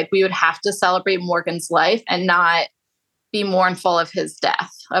anniversary. Like we would have to celebrate Morgan's life and not be mournful of his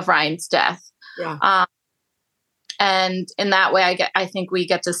death, of Ryan's death. Yeah. And in that way, I think we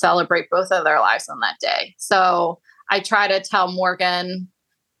get to celebrate both of their lives on that day. So I try to tell Morgan,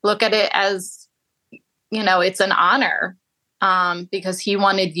 look at it as, it's an honor, because he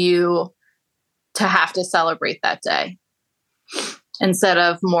wanted you to have to celebrate that day instead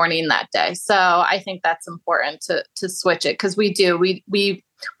of mourning that day. So I think that's important to switch it, because we do. We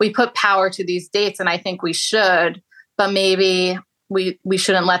put power to these dates, and I think we should, but maybe we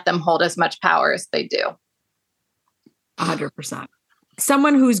shouldn't let them hold as much power as they do. 100%.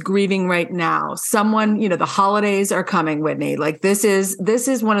 Someone who's grieving right now, someone, the holidays are coming, Whitney. Like this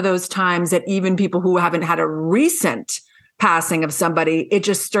is one of those times that even people who haven't had a recent passing of somebody, it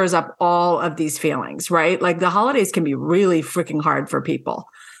just stirs up all of these feelings, right? Like the holidays can be really freaking hard for people.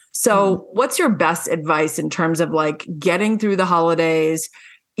 So what's your best advice in terms of like getting through the holidays,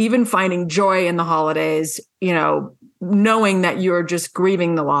 even finding joy in the holidays, knowing that you're just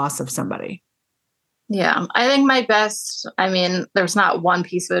grieving the loss of somebody? Yeah, I think there's not one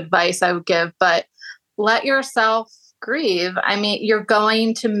piece of advice I would give, but let yourself grieve. You're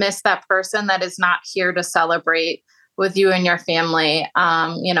going to miss that person that is not here to celebrate with you and your family.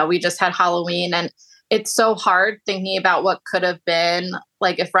 We just had Halloween, and it's so hard thinking about what could have been.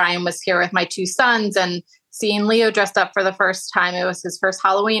 Like if Ryan was here with my 2 sons and seeing Leo dressed up for the first time, it was his first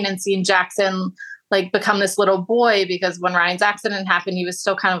Halloween, and seeing Jackson like become this little boy, because when Ryan's accident happened, he was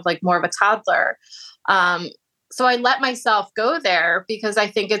still kind of like more of a toddler. So I let myself go there, because I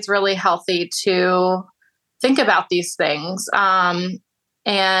think it's really healthy to think about these things.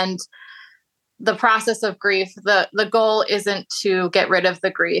 And the process of grief, the goal isn't to get rid of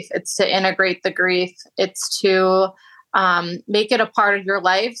the grief. It's to integrate the grief. It's to make it a part of your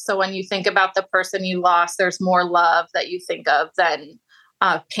life. So when you think about the person you lost, there's more love that you think of than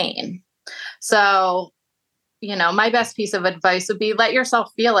pain. So, my best piece of advice would be let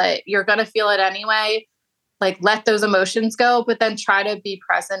yourself feel it. You're going to feel it anyway. Like let those emotions go, but then try to be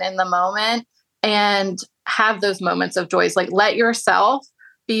present in the moment and have those moments of joy. Like let yourself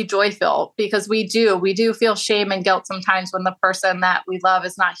be joyful, because we do feel shame and guilt sometimes when the person that we love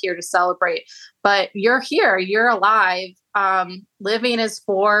is not here to celebrate, but you're here, you're alive. Living is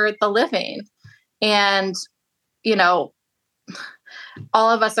for the living. And, all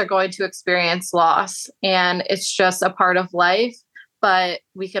of us are going to experience loss, and it's just a part of life, but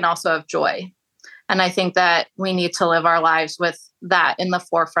we can also have joy. And I think that we need to live our lives with that in the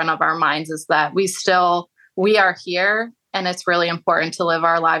forefront of our minds, is that we are here, and it's really important to live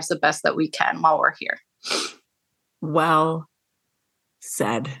our lives the best that we can while we're here. Well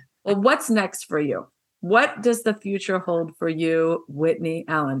said. Well, what's next for you? What does the future hold for you, Whitney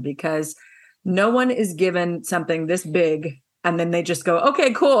Allen? Because no one is given something this big and then they just go,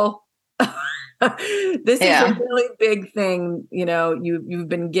 okay, cool. This is a really big thing, you've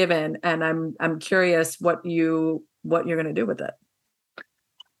been given, and I'm curious what you're going to do with it.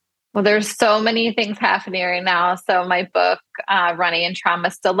 Well, there's so many things happening right now. So my book, Running in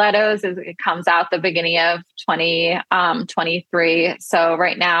Trauma Stilettos, it comes out the beginning of 2023. So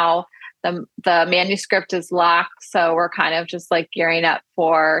right now the manuscript is locked. So we're kind of just like gearing up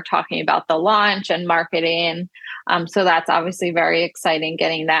for talking about the launch and marketing. So that's obviously very exciting,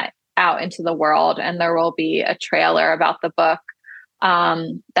 getting that out into the world. And there will be a trailer about the book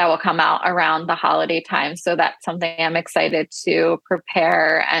that will come out around the holiday time. So that's something I'm excited to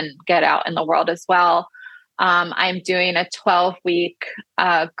prepare and get out in the world as well. I'm doing a 12-week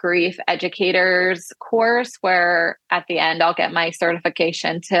grief educators course where at the end I'll get my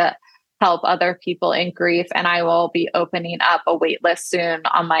certification to help other people in grief. And I will be opening up a wait list soon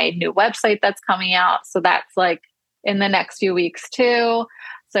on my new website that's coming out. So that's like in the next few weeks too.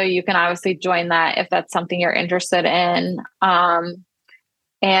 So you can obviously join that if that's something you're interested in.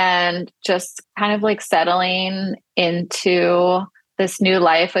 And just kind of like settling into this new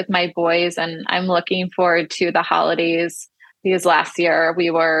life with my boys. And I'm looking forward to the holidays because last year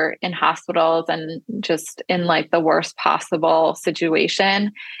we were in hospitals and just in like the worst possible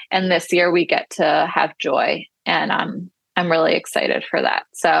situation. And this year we get to have joy, and I'm really excited for that.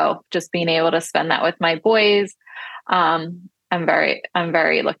 So just being able to spend that with my boys, I'm very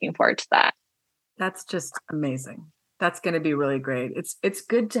looking forward to that. That's just amazing. That's going to be really great. It's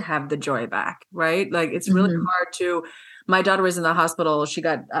good to have the joy back, right? Like it's really hard to, my daughter was in the hospital. She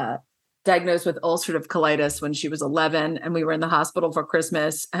got diagnosed with ulcerative colitis when she was 11, and we were in the hospital for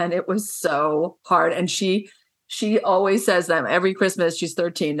Christmas, and it was so hard. And she always says that every Christmas, she's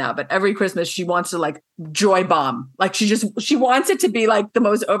 13 now, but every Christmas she wants to like joy bomb. Like she wants it to be like the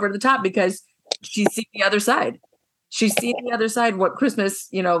most over the top because she's seen the other side. She's seen the other side, what Christmas,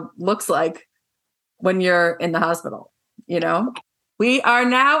 looks like when you're in the hospital. We are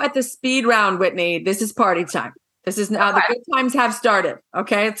now at the speed round, Whitney. This is party time. This is now the good times have started.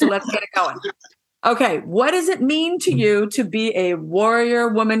 Okay. So let's get it going. Okay. What does it mean to you to be a warrior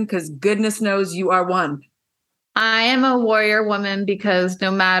woman? Because goodness knows you are one. I am a warrior woman because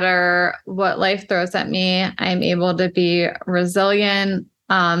no matter what life throws at me, I'm able to be resilient,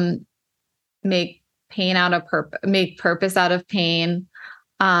 make purpose out of pain,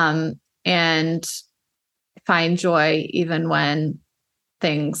 and find joy even when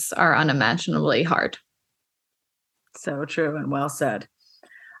things are unimaginably hard. So true and well said.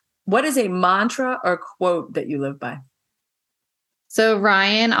 What is a mantra or quote that you live by? So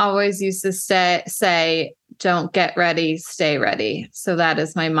Ryan always used to say, don't get ready, stay ready. So that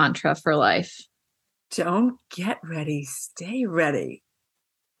is my mantra for life. Don't get ready, stay ready.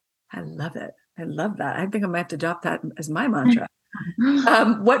 I love it. I love that. I think I might have to adopt that as my mantra.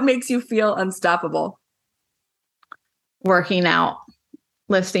 What makes you feel unstoppable? Working out,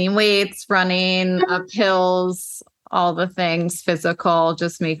 lifting weights, running up hills, all the things physical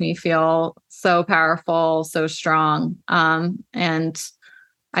just make me feel so powerful, so strong. And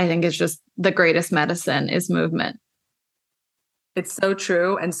I think it's just the greatest medicine is movement. It's so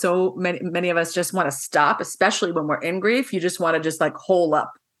true. And so many of us just want to stop, especially when we're in grief. You just want to just like hole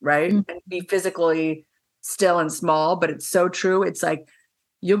up, right? And be physically still and small, but it's so true. It's like,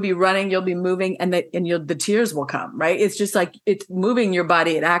 you'll be running, you'll be moving, and the tears will come, right? It's just like, it's moving your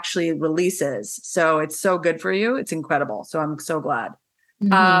body. It actually releases. So it's so good for you. It's incredible. So I'm so glad.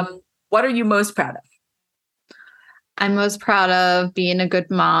 What are you most proud of? I'm most proud of being a good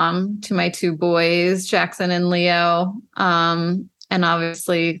mom to my two boys, Jackson and Leo. And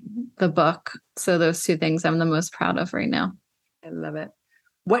obviously the book. So those two things I'm the most proud of right now. I love it.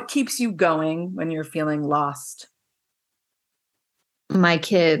 What keeps you going when you're feeling lost? My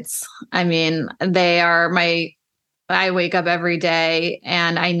kids. I mean, I wake up every day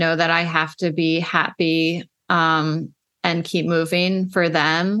and I know that I have to be happy and keep moving for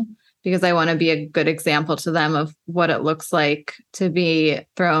them because I want to be a good example to them of what it looks like to be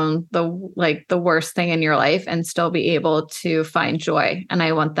thrown the worst thing in your life and still be able to find joy. And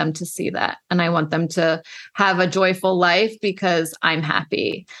I want them to see that. And I want them to have a joyful life because I'm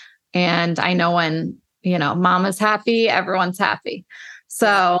happy. And I know when, mama's happy, everyone's happy.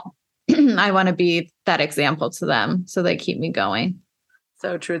 So I want to be that example to them so they keep me going.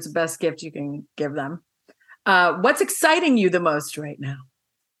 So true. It's the best gift you can give them. What's exciting you the most right now?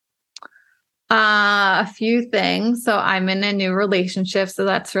 A few things. So I'm in a new relationship. So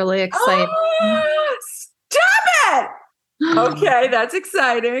that's really exciting. Oh, stop it. Okay. That's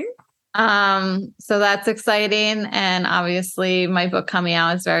exciting. So that's exciting. And obviously my book coming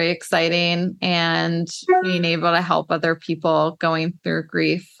out is very exciting and being able to help other people going through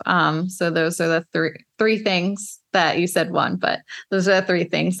grief. So those are the three things that you said one, but those are the three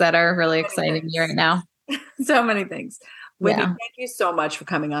things that are really exciting me right now. So many things. Whitney, Yeah. thank you so much for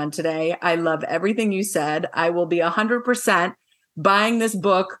coming on today. I love everything you said. I will be 100% buying this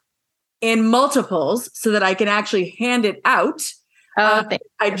book in multiples so that I can actually hand it out. Oh,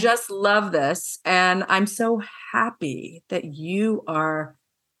 I just love this. And I'm so happy that you are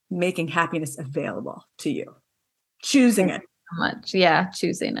making happiness available to you, choosing it. so much. Yeah,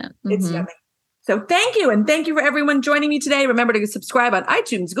 choosing it. It's yummy. So thank you. And thank you for everyone joining me today. Remember to subscribe on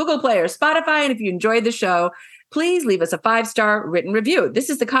iTunes, Google Play, or Spotify. And if you enjoyed the show, please leave us a 5-star written review. This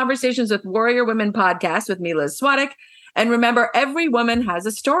is the Conversations with Warrior Women podcast with me, Liz Swadek. And remember, every woman has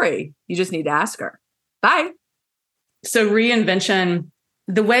a story. You just need to ask her. Bye. So reinvention,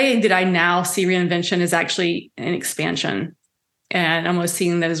 the way that I now see reinvention is actually an expansion. And almost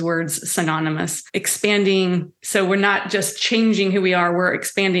seeing those words synonymous, expanding. So we're not just changing who we are, we're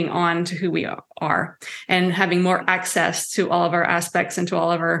expanding on to who we are and having more access to all of our aspects and to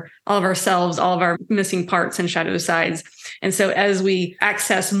all of ourselves, all of our missing parts and shadow sides. And so as we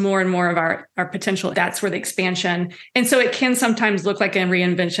access more and more of our potential, that's where the expansion. And so it can sometimes look like a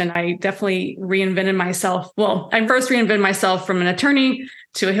reinvention. I definitely reinvented myself. Well, I first reinvented myself from an attorney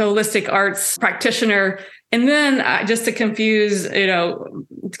to a holistic arts practitioner. And then just to confuse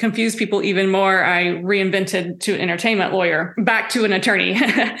people even more, I reinvented to an entertainment lawyer, back to an attorney.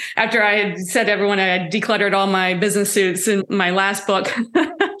 After I had said to everyone I had decluttered all my business suits in my last book.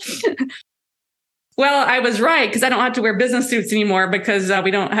 Well, I was right, because I don't have to wear business suits anymore because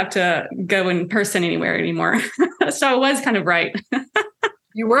we don't have to go in person anywhere anymore. So I was kind of right.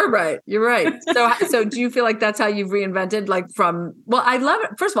 You were right. You're right. So do you feel like that's how you've reinvented, I love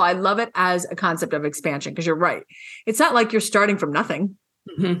it. First of all, I love it as a concept of expansion, because you're right. It's not like you're starting from nothing.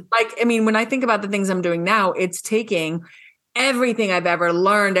 Mm-hmm. When I think about the things I'm doing now, it's taking everything I've ever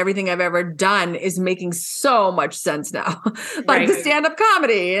learned, everything I've ever done is making so much sense now. The stand-up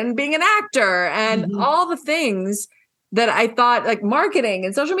comedy and being an actor and all the things that I thought, like marketing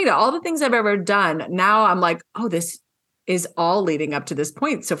and social media, all the things I've ever done. Now I'm like, oh, this is all leading up to this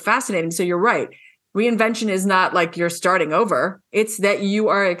point. So fascinating. So you're right. Reinvention is not like you're starting over. It's that you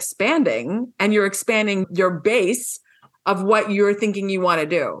are expanding, and you're expanding your base of what you're thinking you want to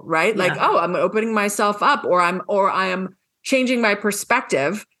do, right? Yeah. Like, oh, I'm opening myself up, or I am changing my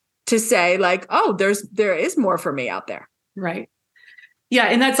perspective to say like, oh, there is more for me out there. Right. Yeah.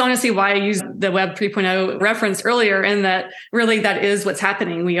 And that's honestly why I used the Web 3.0 reference earlier, and that really that is what's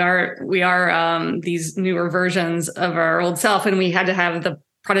happening. We are these newer versions of our old self, and we had to have the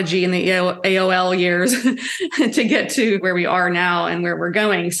prodigy in the AOL years to get to where we are now and where we're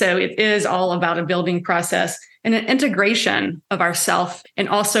going. So it is all about a building process and an integration of ourself, and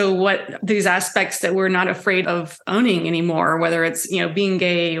also what these aspects that we're not afraid of owning anymore, whether it's, being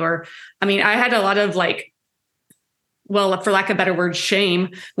gay or, I had a lot of for lack of a better word, shame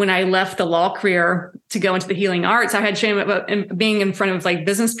when I left the law career to go into the healing arts. I had shame about being in front of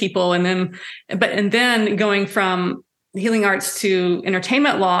business people, and then going from healing arts to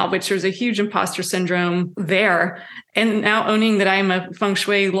entertainment law, which there's a huge imposter syndrome there, and now owning that I'm a feng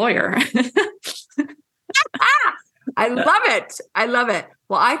shui lawyer. I love it. I love it.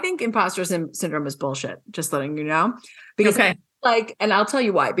 Well, I think imposter syndrome is bullshit. Just letting you know, because and I'll tell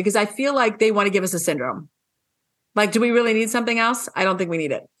you why. Because I feel like they want to give us a syndrome. Do we really need something else? I don't think we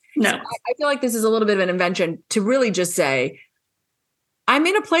need it. No. So I feel like this is a little bit of an invention to really just say, I'm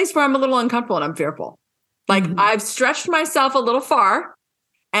in a place where I'm a little uncomfortable and I'm fearful. I've stretched myself a little far,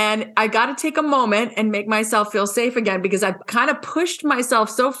 and I got to take a moment and make myself feel safe again, because I've kind of pushed myself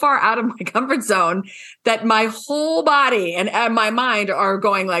so far out of my comfort zone that my whole body and my mind are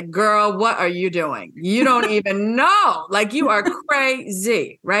going like, girl, what are you doing? You don't even know. You are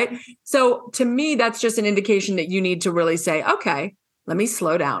crazy, right? So to me, that's just an indication that you need to really say, okay, let me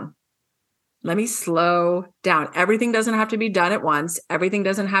slow down. Let me slow down. Everything doesn't have to be done at once. Everything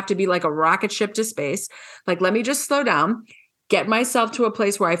doesn't have to be like a rocket ship to space. Let me just slow down, get myself to a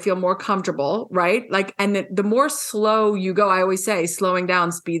place where I feel more comfortable, right? And the more slow you go, I always say slowing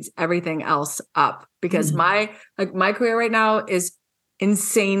down speeds everything else up, because my career right now is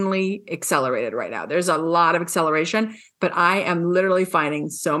insanely accelerated right now. There's a lot of acceleration, but I am literally finding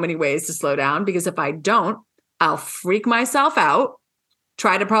so many ways to slow down, because if I don't, I'll freak myself out,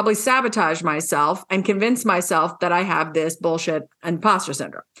 try to probably sabotage myself, and convince myself that I have this bullshit imposter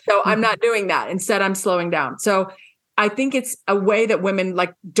syndrome. So I'm not doing that. Instead, I'm slowing down. So I think it's a way that women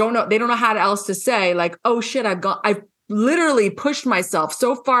don't know. They don't know how else to say oh shit, I've literally pushed myself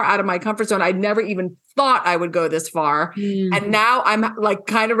so far out of my comfort zone. I never even thought I would go this far. And now I'm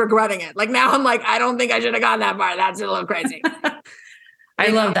kind of regretting it. Now I'm I don't think I should have gone that far. That's a little crazy. I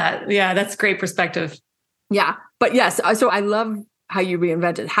love that. Yeah. That's great perspective. Yeah. But yes. So I love how you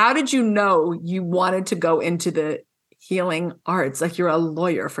reinvented. How did you know you wanted to go into the healing arts. Like, you're a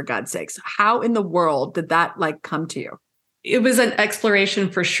lawyer, for God's sakes. How in the world did that like come to you? It was an exploration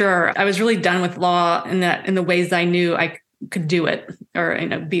for sure. I was really done with law in the ways that I knew I could do it, or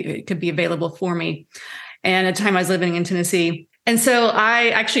it could be available for me. And at the time I was living in Tennessee. And so I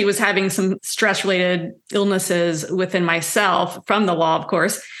actually was having some stress-related illnesses within myself from the law, of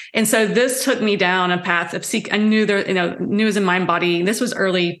course. And so this took me down a path of I knew there, knew it was in mind body. This was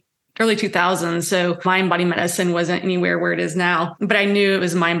early 2000s. So mind body medicine wasn't anywhere where it is now, but I knew it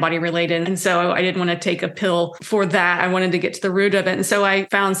was mind body related. And so I didn't want to take a pill for that. I wanted to get to the root of it. And so I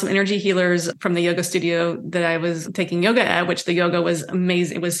found some energy healers from the yoga studio that I was taking yoga at, which the yoga was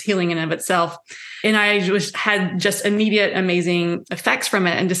amazing. It was healing in and of itself. And I had just immediate amazing effects from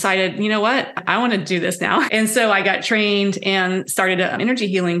it and decided, you know what, I want to do this now. And so I got trained and started an energy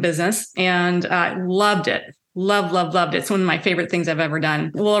healing business, and loved it. Loved it. It's one of my favorite things I've ever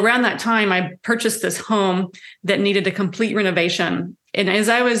done. Well, around that time, I purchased this home that needed a complete renovation. And as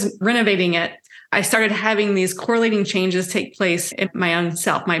I was renovating it, I started having these correlating changes take place in my own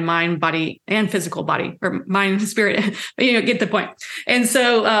self, my mind, body, and physical body, or mind, spirit, get the point. And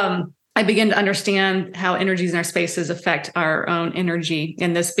so, I began to understand how energies in our spaces affect our own energy.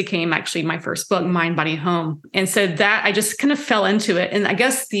 And this became actually my first book, Mind, Body, Home. And so that I just kind of fell into it. And I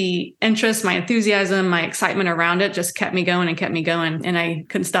guess the interest, my enthusiasm, my excitement around it just kept me going. And I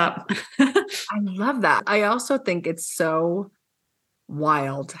couldn't stop. I love that. I also think it's so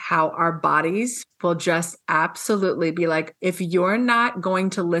wild how our bodies will just absolutely be like, if you're not going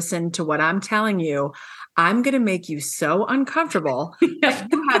to listen to what I'm telling you, I'm going to make you so uncomfortable. Yeah.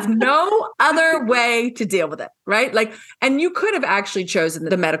 You have no other way to deal with it, right? Like, and you could have actually chosen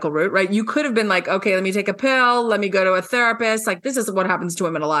the medical route, right? You could have been like, okay, let me take a pill. Let me go to a therapist. Like, this is what happens to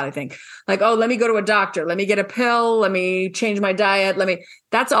women a lot, I think. Like, oh, let me go to a doctor. Let me get a pill. Let me change my diet.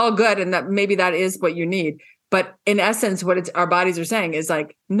 That's all good. And that maybe that is what you need. But in essence, what our bodies are saying is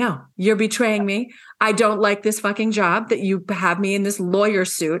like, no, you're betraying me. I don't like this fucking job that you have me in this lawyer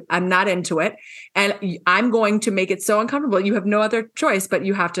suit. I'm not into it. And I'm going to make it so uncomfortable. You have no other choice, but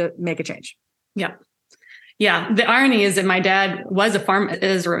you have to make a change. Yeah. Yeah. The irony is that my dad was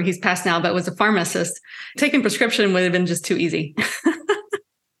he's passed now, but was a pharmacist. Taking prescription would have been just too easy.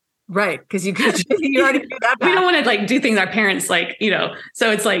 Right. Because you already do that. We don't want to do things our parents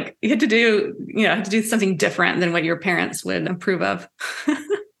so it's like you have to do something different than what your parents would approve of.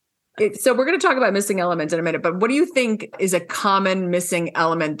 So we're going to talk about missing elements in a minute, but what do you think is a common missing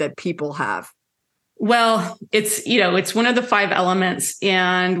element that people have? Well, it's one of the 5 elements,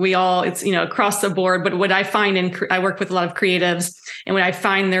 and it's across the board. But what I find I work with a lot of creatives, and what I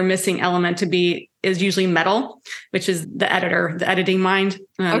find their missing element to be is usually metal, which is the editing mind,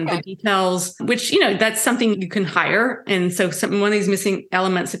 the details, which, that's something you can hire. And so one of these missing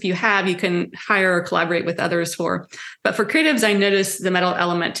elements, if you can hire or collaborate with others for. But for creatives, I notice the metal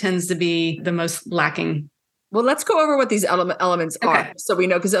element tends to be the most lacking. Well, let's go over what these elements are, so we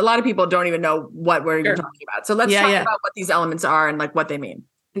know, because a lot of people don't even know what we're even talking about. So let's talk about what these elements are and like what they mean.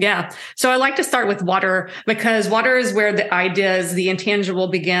 Yeah. So I like to start with water, because water is where the ideas, the intangible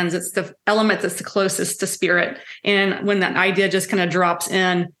begins. It's the element that's the closest to spirit. And when that idea just kind of drops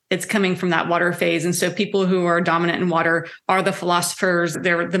in, it's coming from that water phase. And so people who are dominant in water are the philosophers,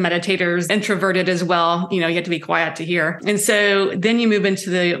 they're the meditators, introverted as well. You have to be quiet to hear. And so then you move into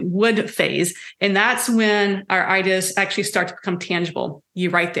the wood phase. And that's when our ideas actually start to become tangible. You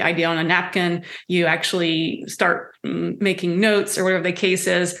write the idea on a napkin, you actually start making notes or whatever the case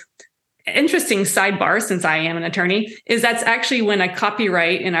is. Interesting sidebar, since I am an attorney, is that's actually when a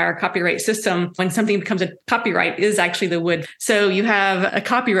copyright in our copyright system, when something becomes a copyright, is actually the wood. So you have a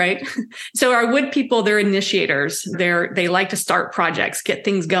copyright. So our wood people, they're initiators. They like to start projects, get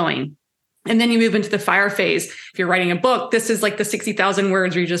things going. And then you move into the fire phase. If you're writing a book, this is like the 60,000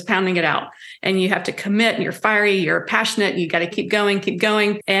 words where you're just pounding it out, and you have to commit, and you're fiery, you're passionate, you got to keep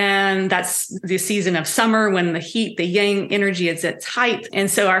going. And that's the season of summer when the heat, the yang energy is at its height.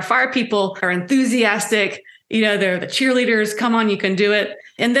 And so our fire people are enthusiastic. They're the cheerleaders. Come on, you can do it.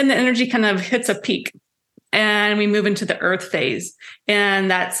 And then the energy kind of hits a peak. And we move into the earth phase, and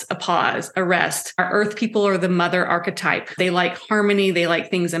that's a pause, a rest. Our earth people are the mother archetype. They like harmony. They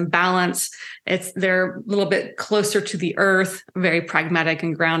like things in balance. They're a little bit closer to the earth, very pragmatic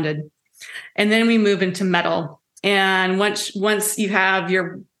and grounded. And then we move into metal. And once you have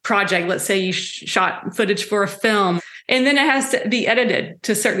your project, let's say you shot footage for a film, and then it has to be edited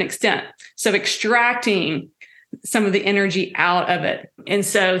to a certain extent. So extracting some of the energy out of it. And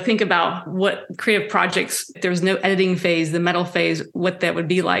so think about what creative projects, if there's no editing phase, the metal phase, what that would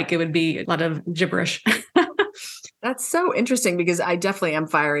be like. It would be a lot of gibberish. That's so interesting, because I definitely am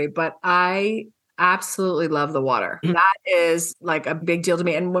fiery, but I absolutely love the water. Mhm. That is like a big deal to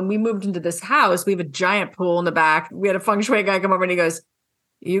me. And when we moved into this house, we have a giant pool in the back. We had a feng shui guy come over and he goes,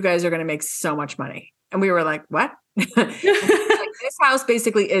 "You guys are going to make so much money." And we were like, "What?" Like, this house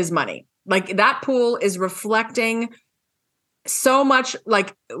basically is money. Like that pool is reflecting so much.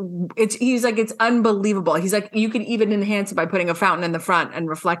 Like he's like, it's unbelievable. He's like, you could even enhance it by putting a fountain in the front and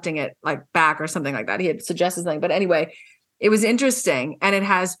reflecting it like back or something like that. He had suggested something, but anyway, it was interesting and it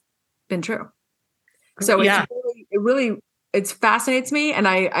has been true. So Yeah. it fascinates me. And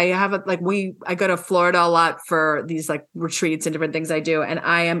I have I go to Florida a lot for these like retreats and different things I do. And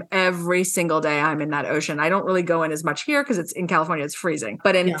I am every single day I'm in that ocean. I don't really go in as much here because it's in California, it's freezing.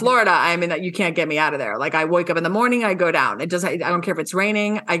 But in Florida, I'm in that you can't get me out of there. Like I wake up in the morning, I go down. I don't care if it's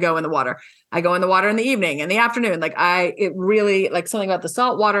raining, I go in the water. I go in the water in the evening, in the afternoon. It really like something about the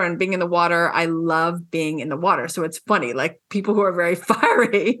salt water and being in the water. I love being in the water. So it's funny, like people who are very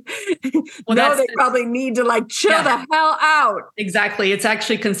fiery know they probably need to like chill the hell out. Exactly. It's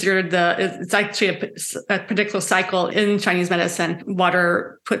actually considered it's actually a particular cycle in Chinese medicine.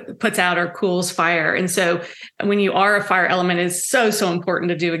 Water puts out or cools fire. And so when you are a fire element, it's so important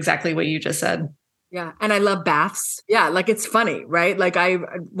to do exactly what you just said. Yeah. And I love baths. Yeah. Like it's funny, right? Like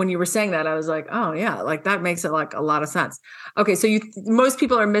when you were saying that, I was like, oh yeah, like that makes it like a lot of sense. Okay. So most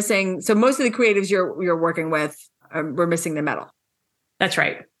people are missing. So most of the creatives you're working with, we're missing the metal. That's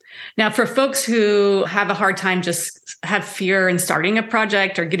right. Now, for folks who have a hard time, just have fear in starting a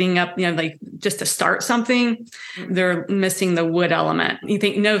project or getting up, like just to start something, they're missing the wood element. You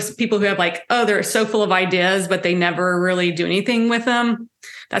people who have like, oh, they're so full of ideas, but they never really do anything with them.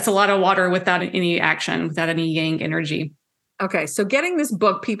 That's a lot of water without any action, without any yang energy. Okay. So getting this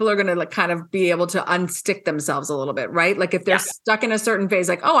book, people are going to like kind of be able to unstick themselves a little bit, right? Like if they're stuck in a certain phase,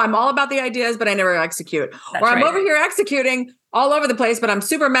 like, oh, I'm all about the ideas, but I never execute. That's I'm over here executing all over the place, but I'm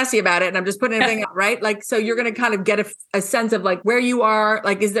super messy about it. And I'm just putting everything out, right? Like, so you're going to kind of get a sense of like where you are.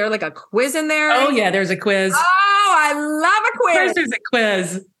 Like, is there like a quiz in there? Oh yeah, there's a quiz. Oh, I love a quiz. Of course there's a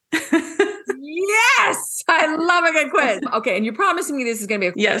quiz. Yes, I love a good quiz. Okay. And you're promising me this is going to be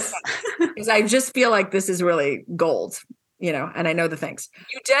a quiz. Yes. Because I just feel like this is really gold. And I know the things.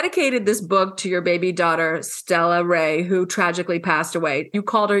 You dedicated this book to your baby daughter, Stella Ray, who tragically passed away. You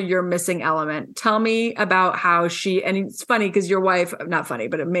called her your missing element. Tell me about how and it's funny because your wife, not funny,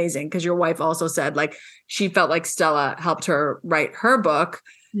 but amazing, because your wife also said like she felt like Stella helped her write her book.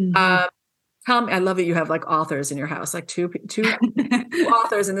 Mm-hmm. Tell me, I love that you have like authors in your house, like two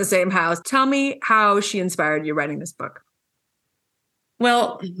authors in the same house. Tell me how she inspired you writing this book.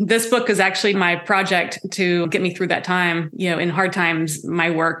 Well, this book is actually my project to get me through that time. In hard times, my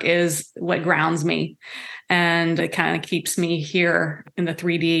work is what grounds me and it kind of keeps me here in the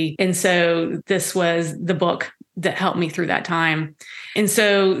 3D. And so this was the book that helped me through that time. And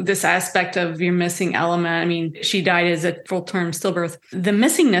so this aspect of your missing element, I mean, she died as a full-term stillbirth. The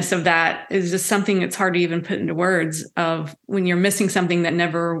missingness of that is just something that's hard to even put into words of when you're missing something that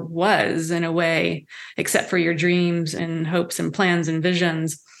never was in a way, except for your dreams and hopes and plans and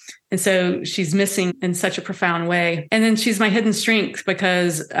visions. And so she's missing in such a profound way. And then she's my hidden strength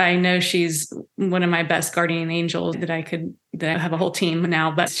because I know she's one of my best guardian angels that I have a whole team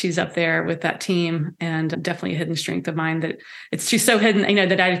now, but she's up there with that team and definitely a hidden strength of mine that she's so hidden,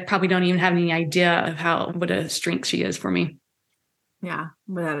 that I probably don't even have any idea of what a strength she is for me. Yeah,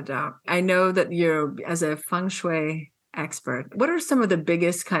 without a doubt. I know that you're, as a feng shui expert, what are some of the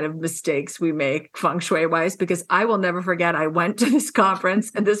biggest kind of mistakes we make feng shui wise? Because I will never forget, I went to this conference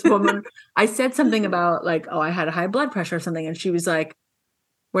and this woman, I said something about like, oh, I had a high blood pressure or something. And she was like,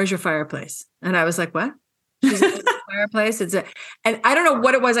 "Where's your fireplace?" And I was like, "What?" She's like, "Fireplace." And I don't know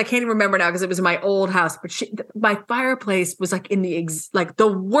what it was. I can't even remember now because it was my old house, but my fireplace was like in the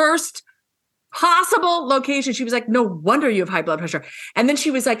worst possible location. She was like, "No wonder you have high blood pressure." And then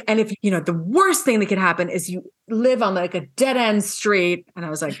she was like, "And if the worst thing that could happen is you live on like a dead end street." And I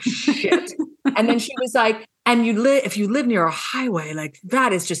was like, "Shit." And then she was like, "And if you live near a highway, like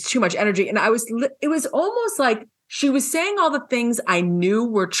that is just too much energy." And it was almost like she was saying all the things I knew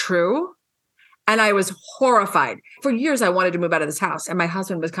were true. And I was horrified. For years, I wanted to move out of this house. And my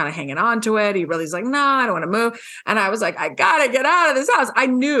husband was kind of hanging on to it. He really was like, "No, I don't want to move." And I was like, "I got to get out of this house." I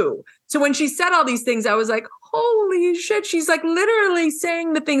knew. So when she said all these things, I was like, holy shit. She's like literally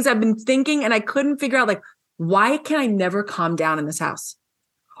saying the things I've been thinking. And I couldn't figure out like, why can I never calm down in this house?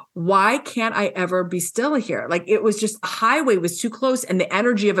 Why can't I ever be still here? Like it was just, the highway was too close and the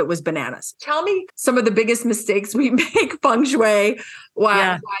energy of it was bananas. Tell me some of the biggest mistakes we make feng shui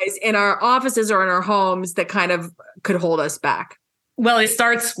wise in our offices or in our homes that kind of could hold us back. Well, it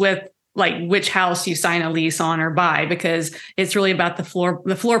starts with like which house you sign a lease on or buy, because it's really about the floor.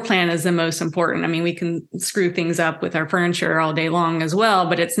 The floor plan is the most important. I mean, we can screw things up with our furniture all day long as well,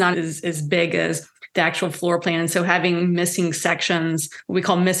 but it's not as big as the actual floor plan. And so having missing sections, what we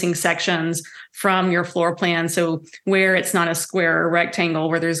call missing sections from your floor plan. So where it's not a square or rectangle,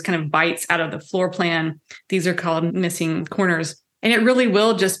 where there's kind of bites out of the floor plan, these are called missing corners. And it really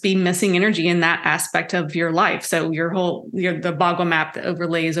will just be missing energy in that aspect of your life. So the Bagua map that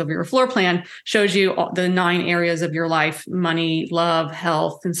overlays over your floor plan shows you all the 9 areas of your life: money, love,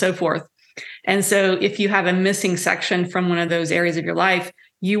 health, and so forth. And so if you have a missing section from one of those areas of your life,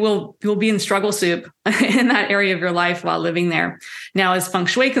 you'll be in struggle soup in that area of your life while living there. Now, as feng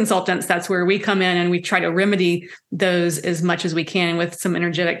shui consultants, that's where we come in and we try to remedy those as much as we can with some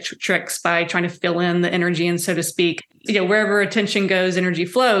energetic tricks by trying to fill in the energy, and so to speak, wherever attention goes, energy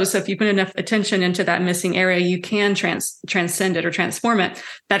flows. So if you put enough attention into that missing area, you can transcend it or transform it.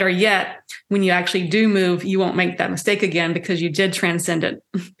 Better yet, when you actually do move, you won't make that mistake again because you did transcend it.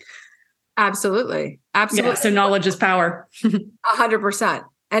 Absolutely. Yeah, so knowledge is power. 100%.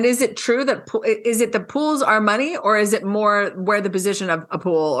 And is it true that is it the pools are money, or is it more where the position of a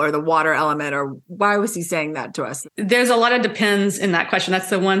pool or the water element, or why was he saying that to us? There's a lot of depends in that question. That's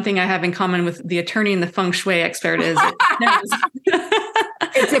the one thing I have in common with the attorney and the feng shui expert is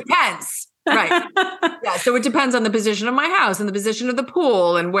it depends. Right. Yeah. So it depends on the position of my house and the position of the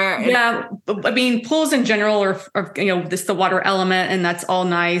pool and where. Yeah. I mean, pools in general are this the water element, and that's all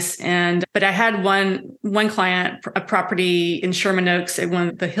nice. But I had one client, a property in Sherman Oaks, at one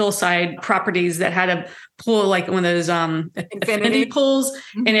of the hillside properties that had a pool, like one of those infinity pools.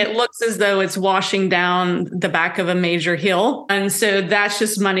 Mm-hmm. And it looks as though it's washing down the back of a major hill. And so that's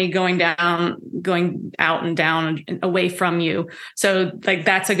just money going out and down and away from you. So like,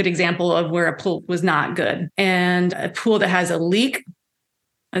 that's a good example of where a pool was not good. And a pool that has a leak,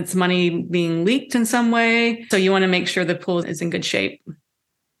 it's money being leaked in some way. So you want to make sure the pool is in good shape.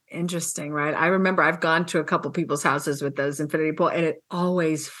 Interesting, right? I remember I've gone to a couple people's houses with those infinity pool, and it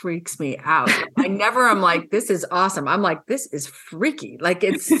always freaks me out. I'm like, this is awesome. I'm like, this is freaky. Like,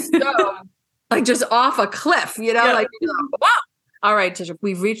 it's so like just off a cliff, Yeah. like, wow. All right, Tisha,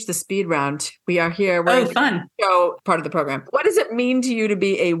 we've reached the speed round. We are here. We're fun. Show part of the program. What does it mean to you to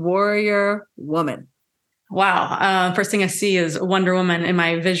be a warrior woman? Wow. First thing I see is Wonder Woman in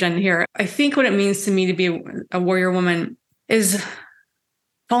my vision here. I think what it means to me to be a warrior woman is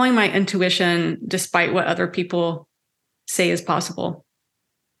following my intuition despite what other people say is possible.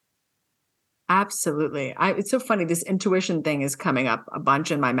 Absolutely. It's so funny. This intuition thing is coming up a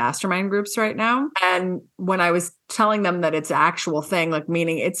bunch in my mastermind groups right now. And when I was telling them that it's an actual thing, like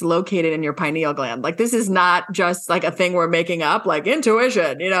meaning it's located in your pineal gland, like this is not just like a thing we're making up, like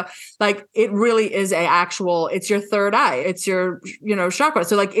intuition, like it really is it's your third eye. It's your, chakra.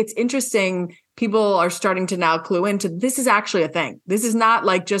 So like, it's interesting. People are starting to now clue into this is actually a thing. This is not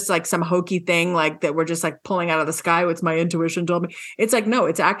like just like some hokey thing like that we're just like pulling out of the sky. What's my intuition told me? It's like, no,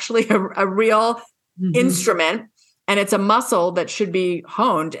 it's actually a real instrument, and it's a muscle that should be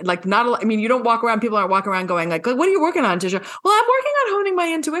honed. Like you don't walk around, people aren't walking around going like, what are you working on, Tisha? Well, I'm working on honing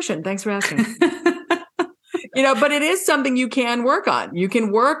my intuition. Thanks for asking. But it is something you can work on. You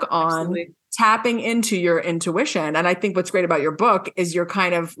can work on Absolutely. Tapping into your intuition. And I think what's great about your book is you're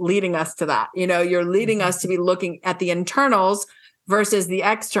kind of leading us to that. You're leading us to be looking at the internals versus the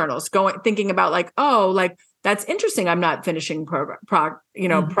externals, thinking about like, oh, like that's interesting. I'm not finishing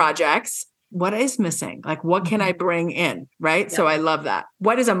projects. What is missing? Like, what can I bring in? Right. Yeah. So I love that.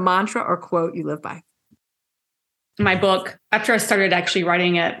 What is a mantra or quote you live by? My book, after I started actually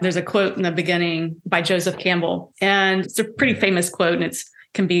writing it, there's a quote in the beginning by Joseph Campbell. And it's a pretty famous quote, and it's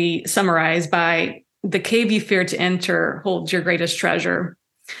can be summarized by the cave you fear to enter holds your greatest treasure.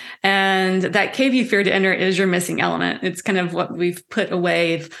 And that cave you fear to enter is your missing element. It's kind of what we've put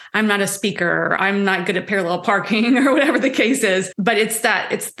away. If I'm not a speaker, or I'm not good at parallel parking, or whatever the case is. But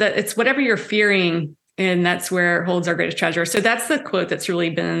it's whatever you're fearing, and that's where it holds our greatest treasure. So that's the quote that's really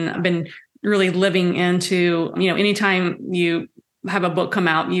been really living into, anytime you have a book come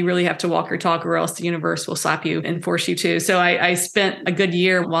out, you really have to walk your talk, or else the universe will slap you and force you to. So I spent a good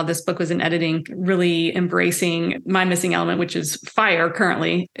year while this book was in editing, really embracing my missing element, which is fire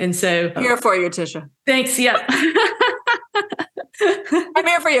currently. And so I'm here for you, Tisha. Thanks. Yeah. I'm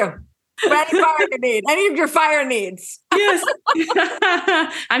here for you. Any fire you need, any of your fire needs. Yes.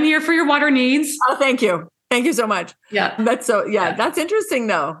 I'm here for your water needs. Oh, thank you. Thank you so much. Yeah. That's interesting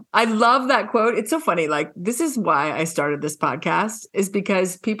though. I love that quote. It's so funny. Like, this is why I started this podcast, is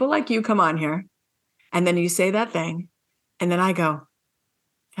because people like you come on here and then you say that thing. And then I go,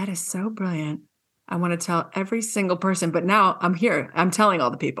 that is so brilliant. I want to tell every single person, but now I'm here. I'm telling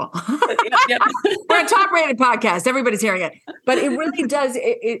all the people. Yep. We're a top-rated podcast. Everybody's hearing it. But it really does,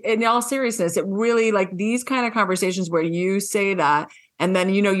 in all seriousness, it really, like these kind of conversations where you say that, and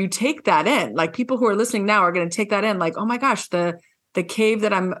then, you take that in. Like people who are listening now are going to take that in. Like, oh my gosh, the cave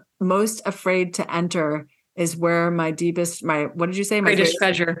that I'm most afraid to enter is where what did you say? My greatest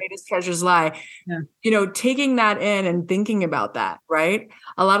treasures lie. Yeah. Taking that in and thinking about that, right?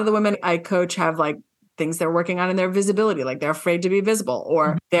 A lot of the women I coach have like things they're working on in their visibility, like they're afraid to be visible,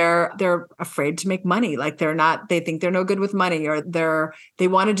 or they're afraid to make money. Like they think they're no good with money, or they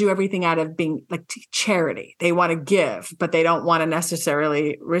want to do everything out of being like charity. They want to give, but they don't want to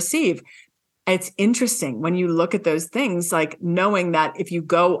necessarily receive. It's interesting when you look at those things, like knowing that if you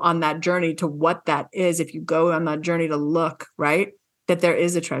go on that journey to what that is, if you go on that journey to look, right, that there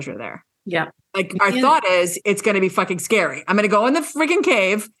is a treasure there. Yeah. Like our thought is it's going to be fucking scary. I'm going to go in the freaking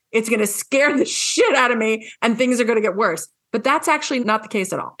cave. It's going to scare the shit out of me and things are going to get worse. But that's actually not the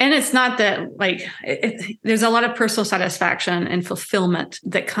case at all. And it's not that like there's a lot of personal satisfaction and fulfillment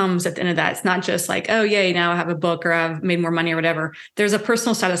that comes at the end of that. It's not just like, oh, yay, now I have a book or I've made more money or whatever. There's a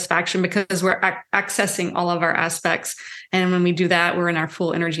personal satisfaction because we're accessing all of our aspects. And when we do that, we're in our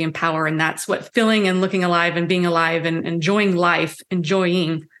full energy and power. And that's what feeling and looking alive and being alive and enjoying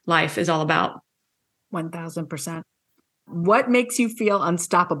life is all about. 1000%. What makes you feel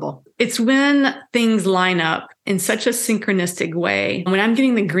unstoppable? It's when things line up in such a synchronistic way. When I'm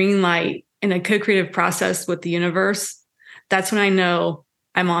getting the green light in a co-creative process with the universe, that's when I know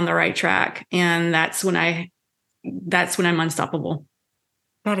I'm on the right track. And that's when I'm unstoppable.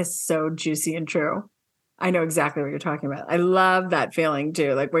 That is so juicy and true. I know exactly what you're talking about. I love that feeling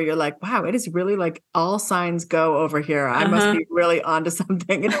too. Like where you're like, wow, it is really like all signs go over here. I must be really onto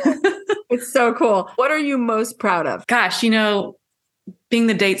something. It's so cool. What are you most proud of? Gosh, being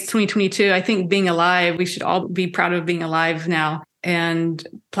the date's 2022, I think being alive, we should all be proud of being alive now and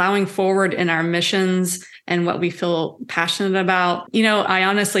plowing forward in our missions and what we feel passionate about. I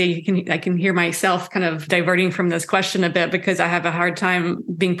honestly I can hear myself kind of diverting from this question a bit because I have a hard time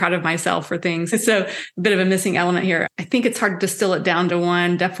being proud of myself for things. So a bit of a missing element here. I think it's hard to distill it down to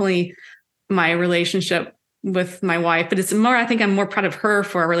one. Definitely my relationship with my wife, but it's more, I think I'm more proud of her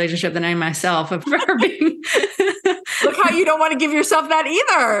for our relationship than I am myself of her being. Look how you don't want to give yourself that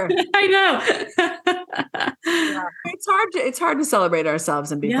either. I know. Yeah. It's hard to celebrate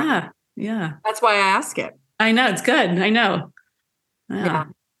ourselves and be proud. Yeah. That's why I ask it. I know. It's good. I know. Yeah.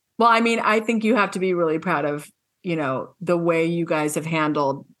 Well, I mean, I think you have to be really proud of, the way you guys have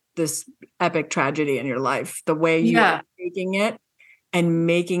handled this epic tragedy in your life, the way you are taking it and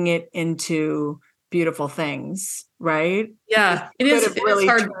making it into beautiful things, right? Yeah. It is really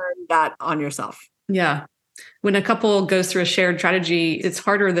hard. Turn that on yourself. Yeah. When a couple goes through a shared tragedy, it's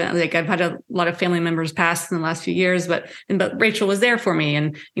harder than like I've had a lot of family members pass in the last few years, but Rachel was there for me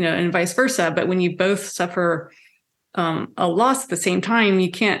and vice versa. But when you both suffer a loss at the same time, you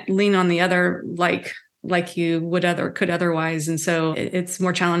can't lean on the other like you could otherwise. And so it's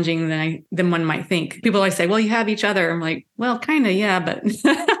more challenging than one might think. People always say, well, you have each other. I'm like, well, kind of, yeah, but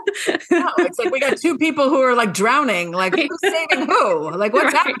no, it's like we got two people who are like drowning. Like who's saving who? Like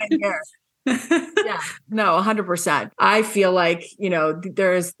what's happening here? Yeah, no, 100%. I feel like,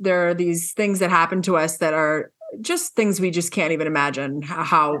 there are these things that happen to us that are just things we just can't even imagine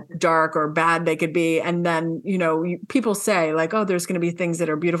how dark or bad they could be. And then, people say like, oh, there's going to be things that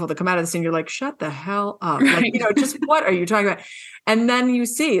are beautiful that come out of this. And you're like, shut the hell up. Right. Like, just what are you talking about? And then you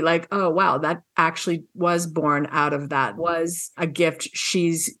see like, oh, wow, that actually was born out of that, was a gift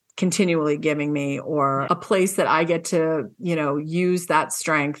she's continually giving me, or a place that I get to, use that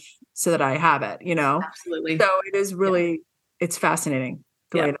strength so that I have it, Absolutely. So it is really, it's fascinating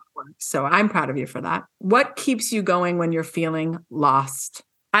the way that works. So I'm proud of you for that. What keeps you going when you're feeling lost?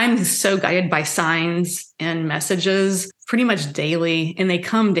 I'm so guided by signs and messages pretty much daily, and they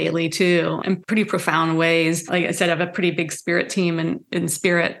come daily too in pretty profound ways. Like I said, I have a pretty big spirit team in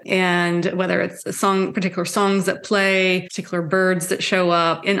spirit, and whether it's particular songs that play, particular birds that show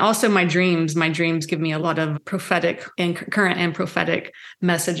up, and also my dreams give me a lot of prophetic and current and prophetic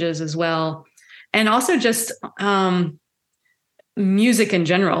messages as well. And also just, music in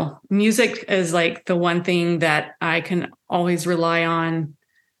general. Music is like the one thing that I can always rely on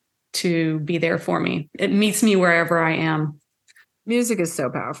to be there for me. It meets me wherever I am. Music is so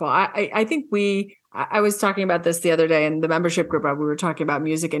powerful. I think I was talking about this the other day in the membership group. We were talking about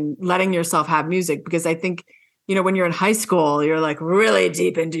music and letting yourself have music, because I think when you're in high school, you're like really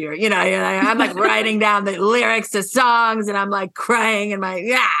deep into your, I'm like writing down the lyrics to songs and I'm like crying and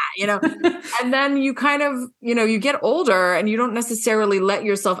and then you kind of, you get older and you don't necessarily let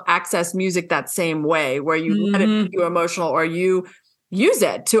yourself access music that same way where you let it make you emotional or you use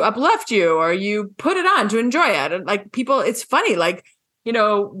it to uplift you or you put it on to enjoy it. And like people, it's funny, like,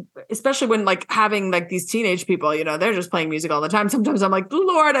 especially when like having like these teenage people, they're just playing music all the time. Sometimes I'm like,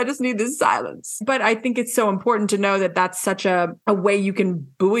 Lord, I just need this silence. But I think it's so important to know that that's such a way you can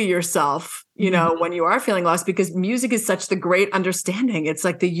buoy yourself, when you are feeling lost, because music is such the great understanding. It's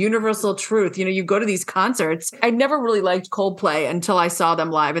like the universal truth. You go to these concerts. I never really liked Coldplay until I saw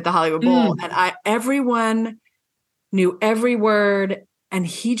them live at the Hollywood Bowl. And everyone knew every word. And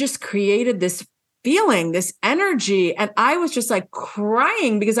he just created this feeling, this energy. And I was just like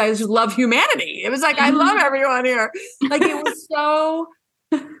crying because I just love humanity. It was like, I love everyone here. Like it was so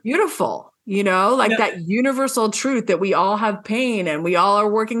beautiful, that universal truth that we all have pain and we all are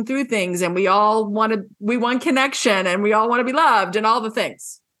working through things and we want connection and we all want to be loved and all the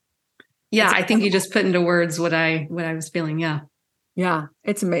things. Yeah. I think you just put into words what I was feeling. Yeah. Yeah.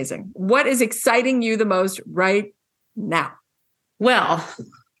 It's amazing. What is exciting you the most right now? Well,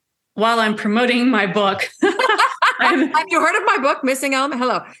 while I'm promoting my book, have you heard of my book, Missing Element?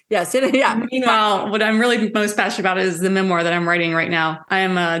 Hello. Yes. Yeah. Meanwhile, what I'm really most passionate about is the memoir that I'm writing right now. I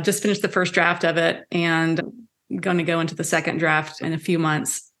am just finished the first draft of it and going to go into the second draft in a few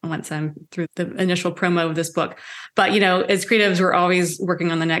months once I'm through the initial promo of this book. But, as creatives, we're always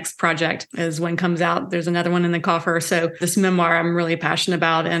working on the next project. As one comes out, there's another one in the coffer. So this memoir I'm really passionate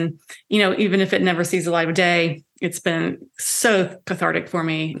about. And, even if it never sees the light of day, it's been so cathartic for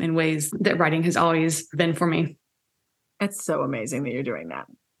me in ways that writing has always been for me. It's so amazing that you're doing that.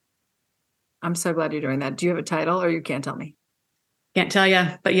 I'm so glad you're doing that. Do you have a title or you can't tell me? Can't tell you,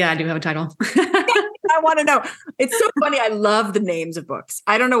 but yeah, I do have a title. I want to know. It's so funny. I love the names of books.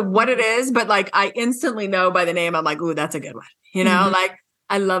 I don't know what it is, but like I instantly know by the name. I'm like, ooh, that's a good one. Like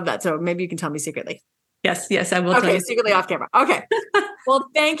I love that. So maybe you can tell me secretly. Yes, I will. Okay, secretly off camera. Okay. Well,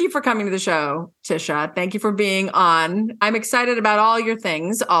 thank you for coming to the show, Tisha. Thank you for being on. I'm excited about all your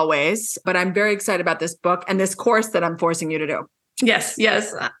things always, but I'm very excited about this book and this course that I'm forcing you to do. Yes.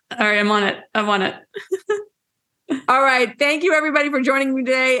 All right, I'm on it. All right. Thank you, everybody, for joining me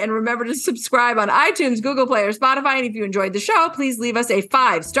today. And remember to subscribe on iTunes, Google Play, or Spotify. And if you enjoyed the show, please leave us a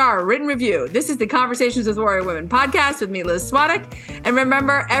 5-star written review. This is the Conversations with Warrior Women podcast with me, Liz Swadek. And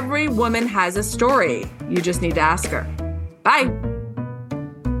remember, every woman has a story. You just need to ask her. Bye.